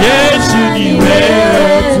Yesu, ni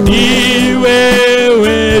wewe, ni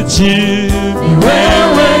wewe tu, ni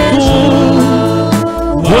wewe tu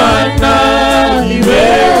Bwana, ni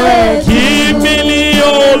wewe,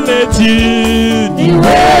 kimbilio letu, ni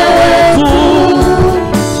wewe tu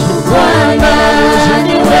Bwana,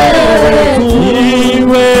 ni wewe tu, ni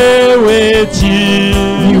wewe tu,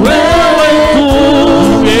 ni wewe tu,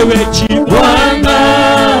 ni wewe tu Bwana,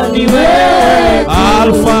 ni wewe tu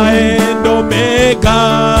Alpha and Omega,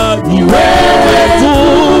 ni wewe tu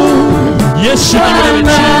Yesu,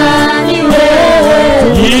 ni wewe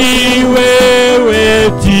tu, ni wewe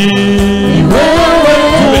tu, ni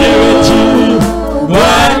wewe tu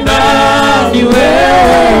Bwana, ni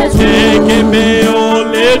wewe tu tegemeo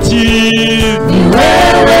letu, ni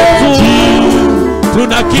wewe tu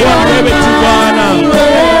tunakiri wewe tu Bwana, ni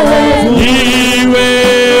wewe tu, ni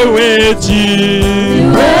wewe tu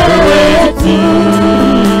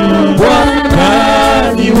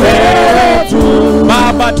Bwana, ni wewe tu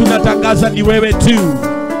Baba, tunatangaza ni wewe tu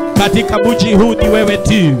katika mji huu, ni wewe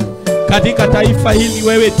tu katika taifa hili,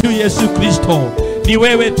 wewe tu Yesu Kristo, ni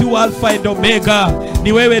wewe tu Alpha and Omega,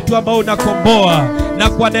 ni wewe tu ambao unakomboa na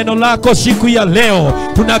kwa neno lako siku ya leo.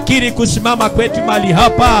 Tunakiri kusimama kwetu mahali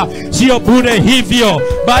hapa sio bure hivyo,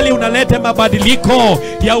 bali unaleta mabadiliko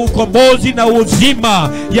ya ukombozi na uzima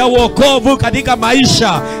ya wokovu katika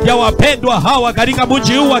maisha ya wapendwa hawa katika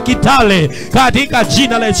mji huu wa Kitale, katika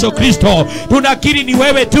jina la Yesu Kristo. Tunakiri ni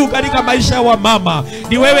wewe tu katika maisha ya wamama,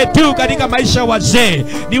 ni wewe tu katika maisha ya wazee,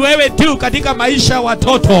 ni wewe tu katika maisha ya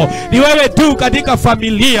watoto, ni wewe tu katika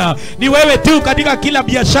familia, ni wewe tu katika kila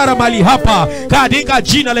biashara mahali hapa, katika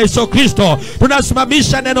jina la Yesu Kristo.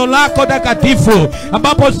 Tunasimamisha neno lako takatifu,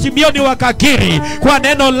 ambapo Simeoni wakakiri kwa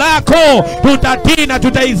neno lako tutatii na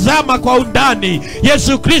tutaizama kwa undani.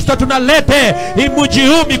 Yesu Kristo, tunalete mji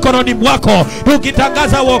huu mikononi mwako,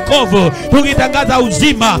 tukitangaza wokovu, tukitangaza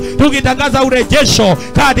uzima, tukitangaza urejesho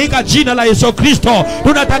katika jina la Yesu Kristo.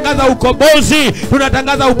 Tunatangaza ukombozi,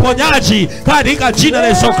 tunatangaza uponyaji katika jina la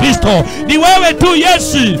Yesu Kristo. Ni wewe tu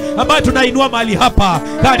Yesu ambaye tunainua mahali hapa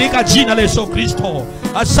katika jina la Yesu Kristo.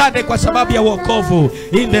 Asante kwa sababu ya wokovu,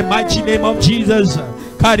 in the mighty name of Jesus,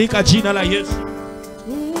 katika jina la Yesu.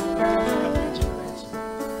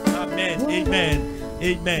 Amen, amen,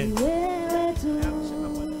 amen.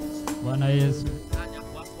 Bwana Yesu,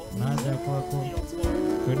 naja kwako,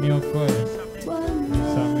 uniokoe,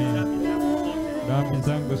 nisamehe dhambi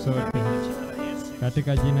zangu zote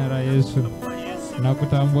katika jina la Yesu. Na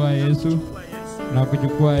kutambua Yesu, na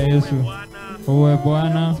kuchukua Yesu uwe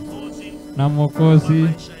Bwana na Mwokozi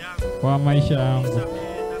wa maisha yangu.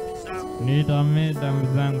 Nisamehe dhambi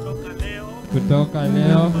zangu kutoka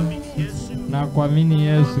leo na kuamini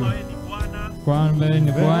Yesu kwamba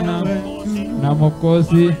ni Bwana na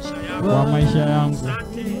Mwokozi wa maisha yangu.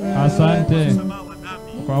 Asante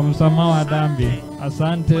kwa msamaha wa dhambi.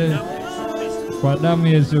 Asante kwa damu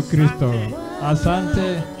ya Yesu Kristo.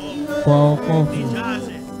 Asante kwa wokovu.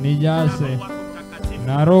 Nijaze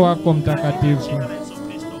na Roho wako Mtakatifu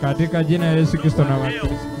katika jina la Yesu Kristo. Na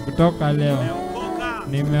kutoka leo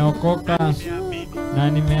nimeokoka na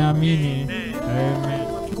nimeamini. Amen.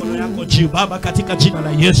 Mikono yako juu Baba, katika jina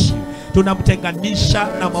la Yesu. Tunamtenganisha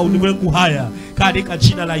na maulimwengu haya katika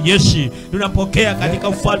jina la Yesu. Tunapokea katika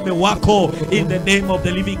ufalme wako in the name of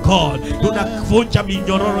the living God. Tunavunja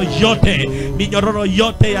minyororo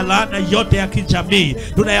yote ya laana yote ya kijamii.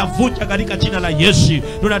 Tunayavunja katika jina la Yesu.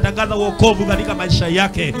 Tunatangaza wokovu katika maisha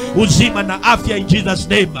yake, uzima na afya in Jesus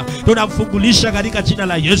name. Tunamfungulisha katika jina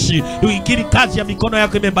la Yesu. Tuikiri kazi ya mikono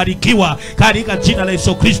yako imebarikiwa katika jina la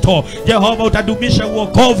Yesu Kristo. Jehova, utadumisha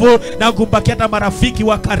wokovu na kumpakia hata marafiki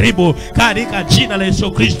wa karibu katika jina la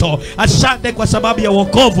Yesu Kristo. Asante kwa sababu ya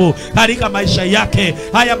wokovu katika maisha yake.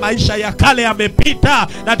 Haya maisha ya kale yamepita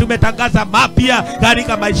na tumetangaza mapya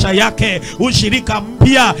katika maisha yake, ushirika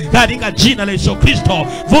mpya katika jina la Yesu Kristo.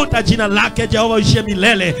 Vuta jina lake Jehova uishie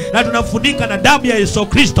milele, na tunafunika na damu ya Yesu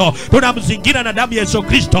Kristo. Tunamzingira na damu ya Yesu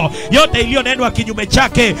Kristo. Yote iliyonenwa kinyume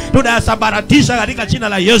chake tunayasambaratisha katika jina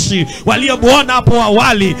la Yesu. Waliomuona hapo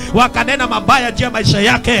awali wakanena mabaya juu ya maisha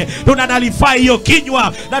yake, tunanalify hiyo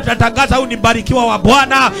kinywa na tunatangaza huyu ni mbarikiwa wa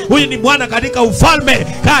Bwana, huyu ni mwana katika ufalme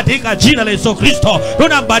katika jina la Yesu Kristo.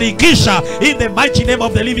 Tunambarikisha in the mighty name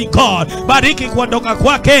of the living God. Bariki kuondoka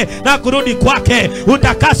kwake na kurudi kwake,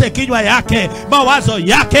 utakase kinywa yake, mawazo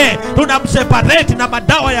yake. Tunamseparate na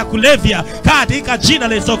madawa ya kulevya katika jina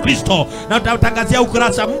la Yesu Kristo, na tutatangazia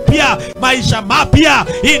ukurasa mpya, maisha mapya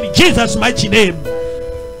in Jesus mighty name.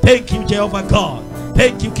 Thank you Jehovah God.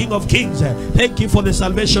 Thank you, King of Kings. Thank you for the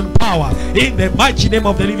salvation power in the mighty name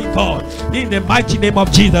of the living God. In the mighty name of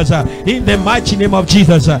Jesus. In the mighty name of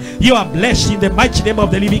Jesus. You are blessed in the mighty name of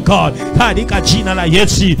the living God. Katika jina la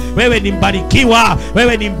Yesu. Wewe ni mbarikiwa,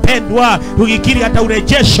 wewe ni mpendwa. Tukikiri hata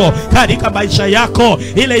urejesho katika maisha yako.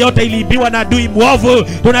 Ile yote iliibiwa na adui mwovu,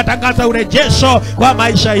 tunatangaza urejesho kwa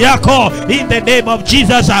maisha yako in the name of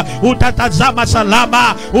Jesus. Utatazama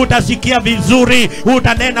salama, utasikia vizuri,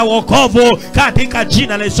 utanena wokovu katika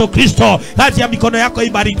jina la Yesu Kristo. Kazi ya mikono yako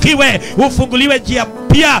ibarikiwe, ufunguliwe njia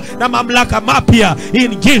mpya na mamlaka mapya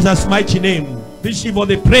in Jesus mighty name. Receive all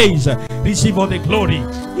the praise, receive all the glory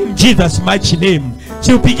in Jesus mighty name.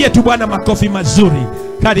 Upigie tu Bwana makofi mazuri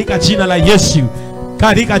katika jina la Yesu,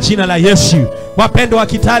 katika jina la Yesu. Wapendwa wa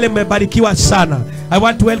Kitale, mmebarikiwa sana. I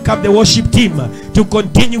want to welcome the worship team to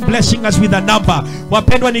continue blessing us with a number.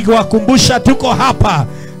 Wapendwa, nikiwakumbusha tuko hapa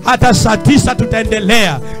hata saa 9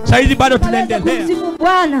 tutaendelea. Sasa hivi bado tunaendelea. Tumsifu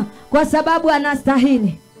Bwana kwa sababu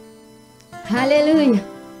anastahili. Hallelujah.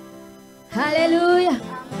 Hallelujah.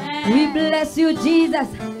 We bless you Jesus.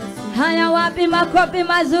 Haya, wapi makofi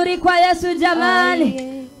mazuri kwa Yesu jamani.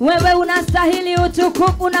 Wewe unastahili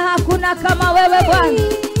utukufu na hakuna kama wewe Bwana.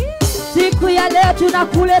 Siku ya leo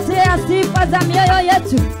tunakuletea sifa za mioyo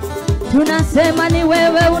yetu. Tunasema ni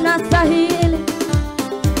wewe unastahili.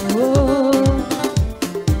 Oh.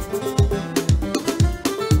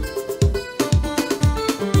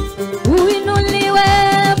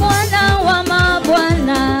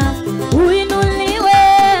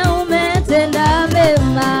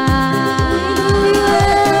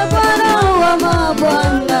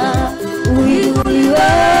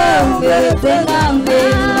 umetenda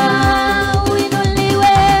mema.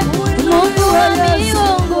 Uinuliwe Mungu wa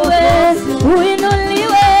miungu,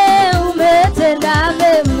 uinuliwe, umetenda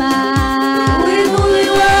mema.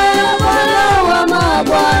 Uinuliwe Bwana wa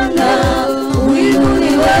mabwana,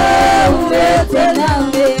 uinuliwe, umetenda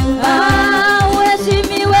mema.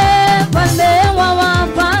 Uheshimiwe Mfalme wa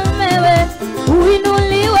wafalme,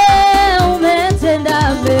 uinuliwe, umetenda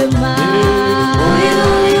mema.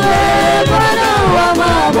 Uinuliwe Bwana wa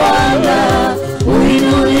mabwana,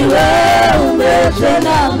 uinuliwe,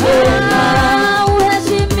 umetenda mema.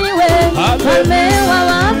 Uheshimiwe Mfalme wa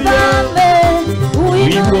wafalme,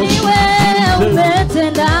 uinuliwe,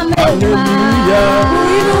 umetenda mema.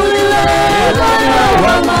 Uinuliwe Bwana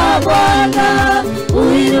wa mabwana,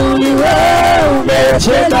 uinuliwe,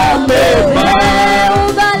 umetenda mema.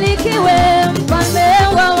 Ubarikiwe Mfalme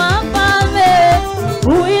wa wafalme,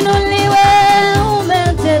 uinuliwe,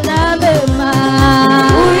 umetenda mema.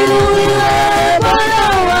 Uinuliwe Bwana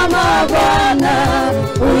wa mabwana,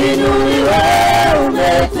 uinuliwe,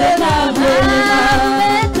 umetenda mema.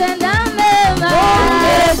 Umetenda mema,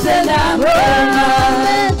 umetenda mema,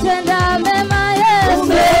 umetenda mema Yesu,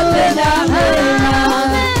 umetenda mema,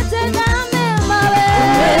 umetenda mema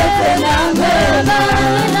wewe, umetenda mema.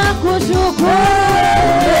 Ninakushukuru,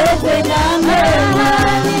 umetenda mema,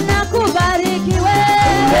 ninakubariki wewe,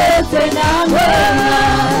 umetenda mema,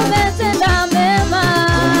 umetenda mema,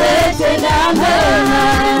 umetenda mema.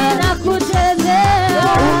 Ninakuchezea,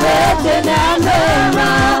 umetenda mema,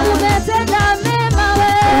 umetenda mema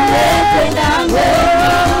wewe, umetenda mema,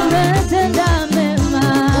 umetenda mema,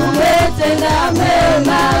 umetenda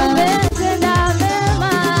mema, umetenda mema,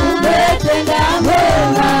 umetenda mema,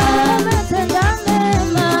 umetenda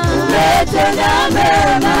mema, umetenda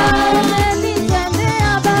mema.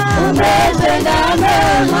 Umenitendea Baba, umetenda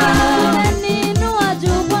mema, umeniinua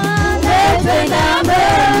juu Bwana, umetenda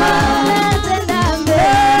mema, umetenda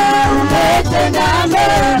mema, umetenda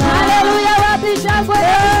mema. Haleluya, wapi shangwe?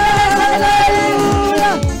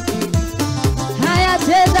 Haleluya. Haya,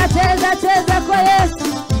 cheza cheza cheza kwa Yesu.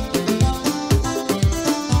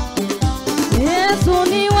 Yesu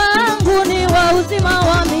ni wangu, ni wa uzima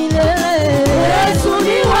wa milele. Yesu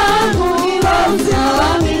ni wangu, ni wa uzima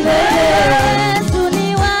wa milele. Yesu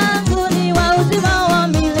ni wangu, ni wa uzima wa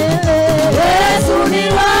milele.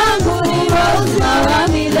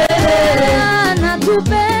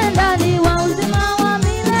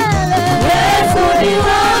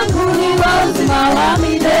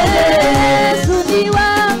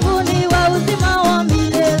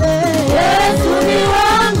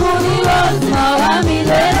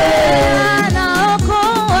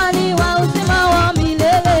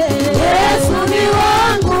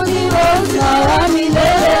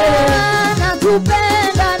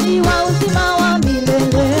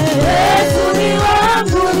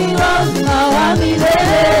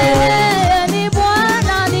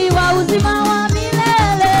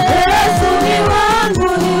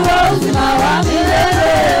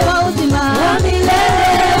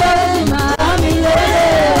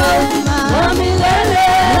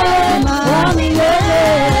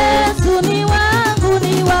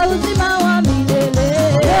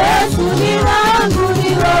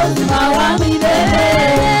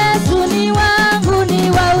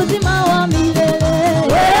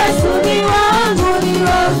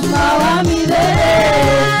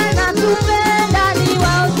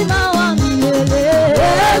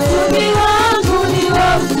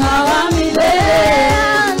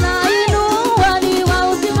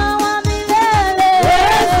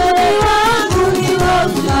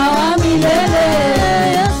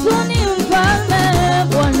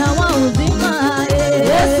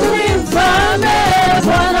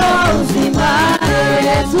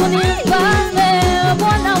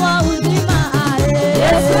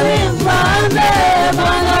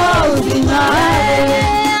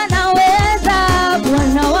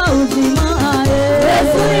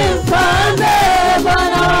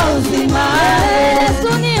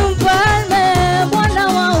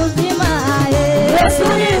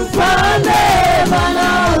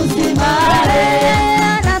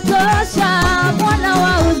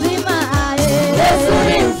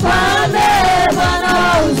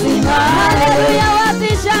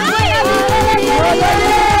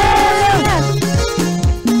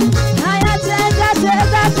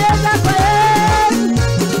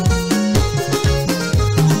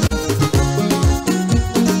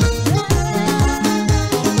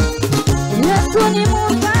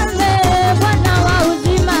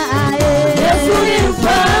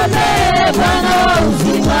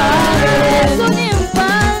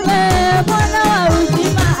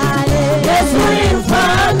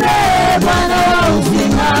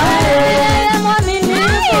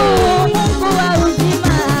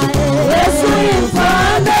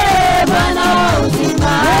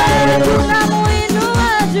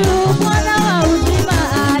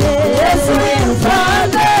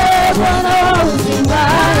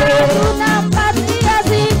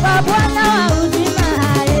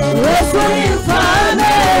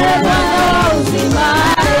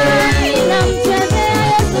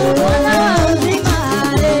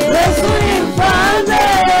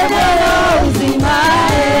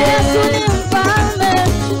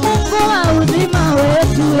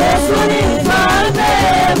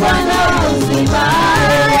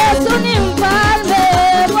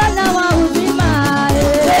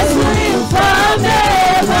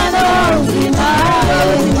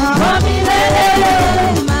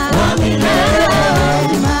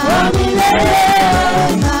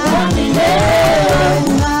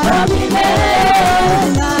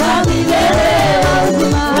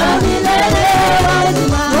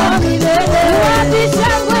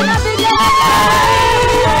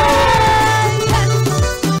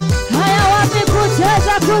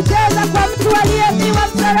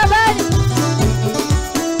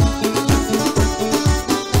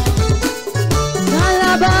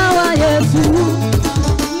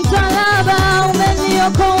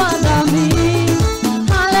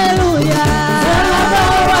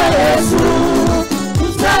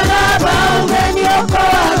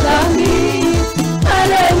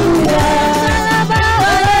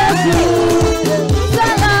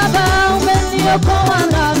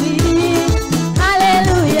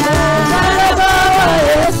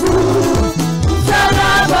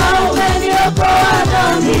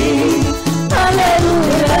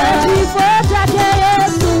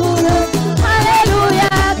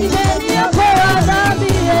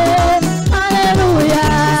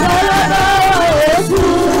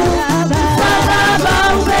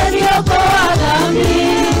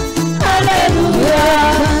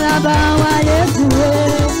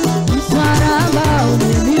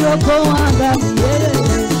 aliokoa ndani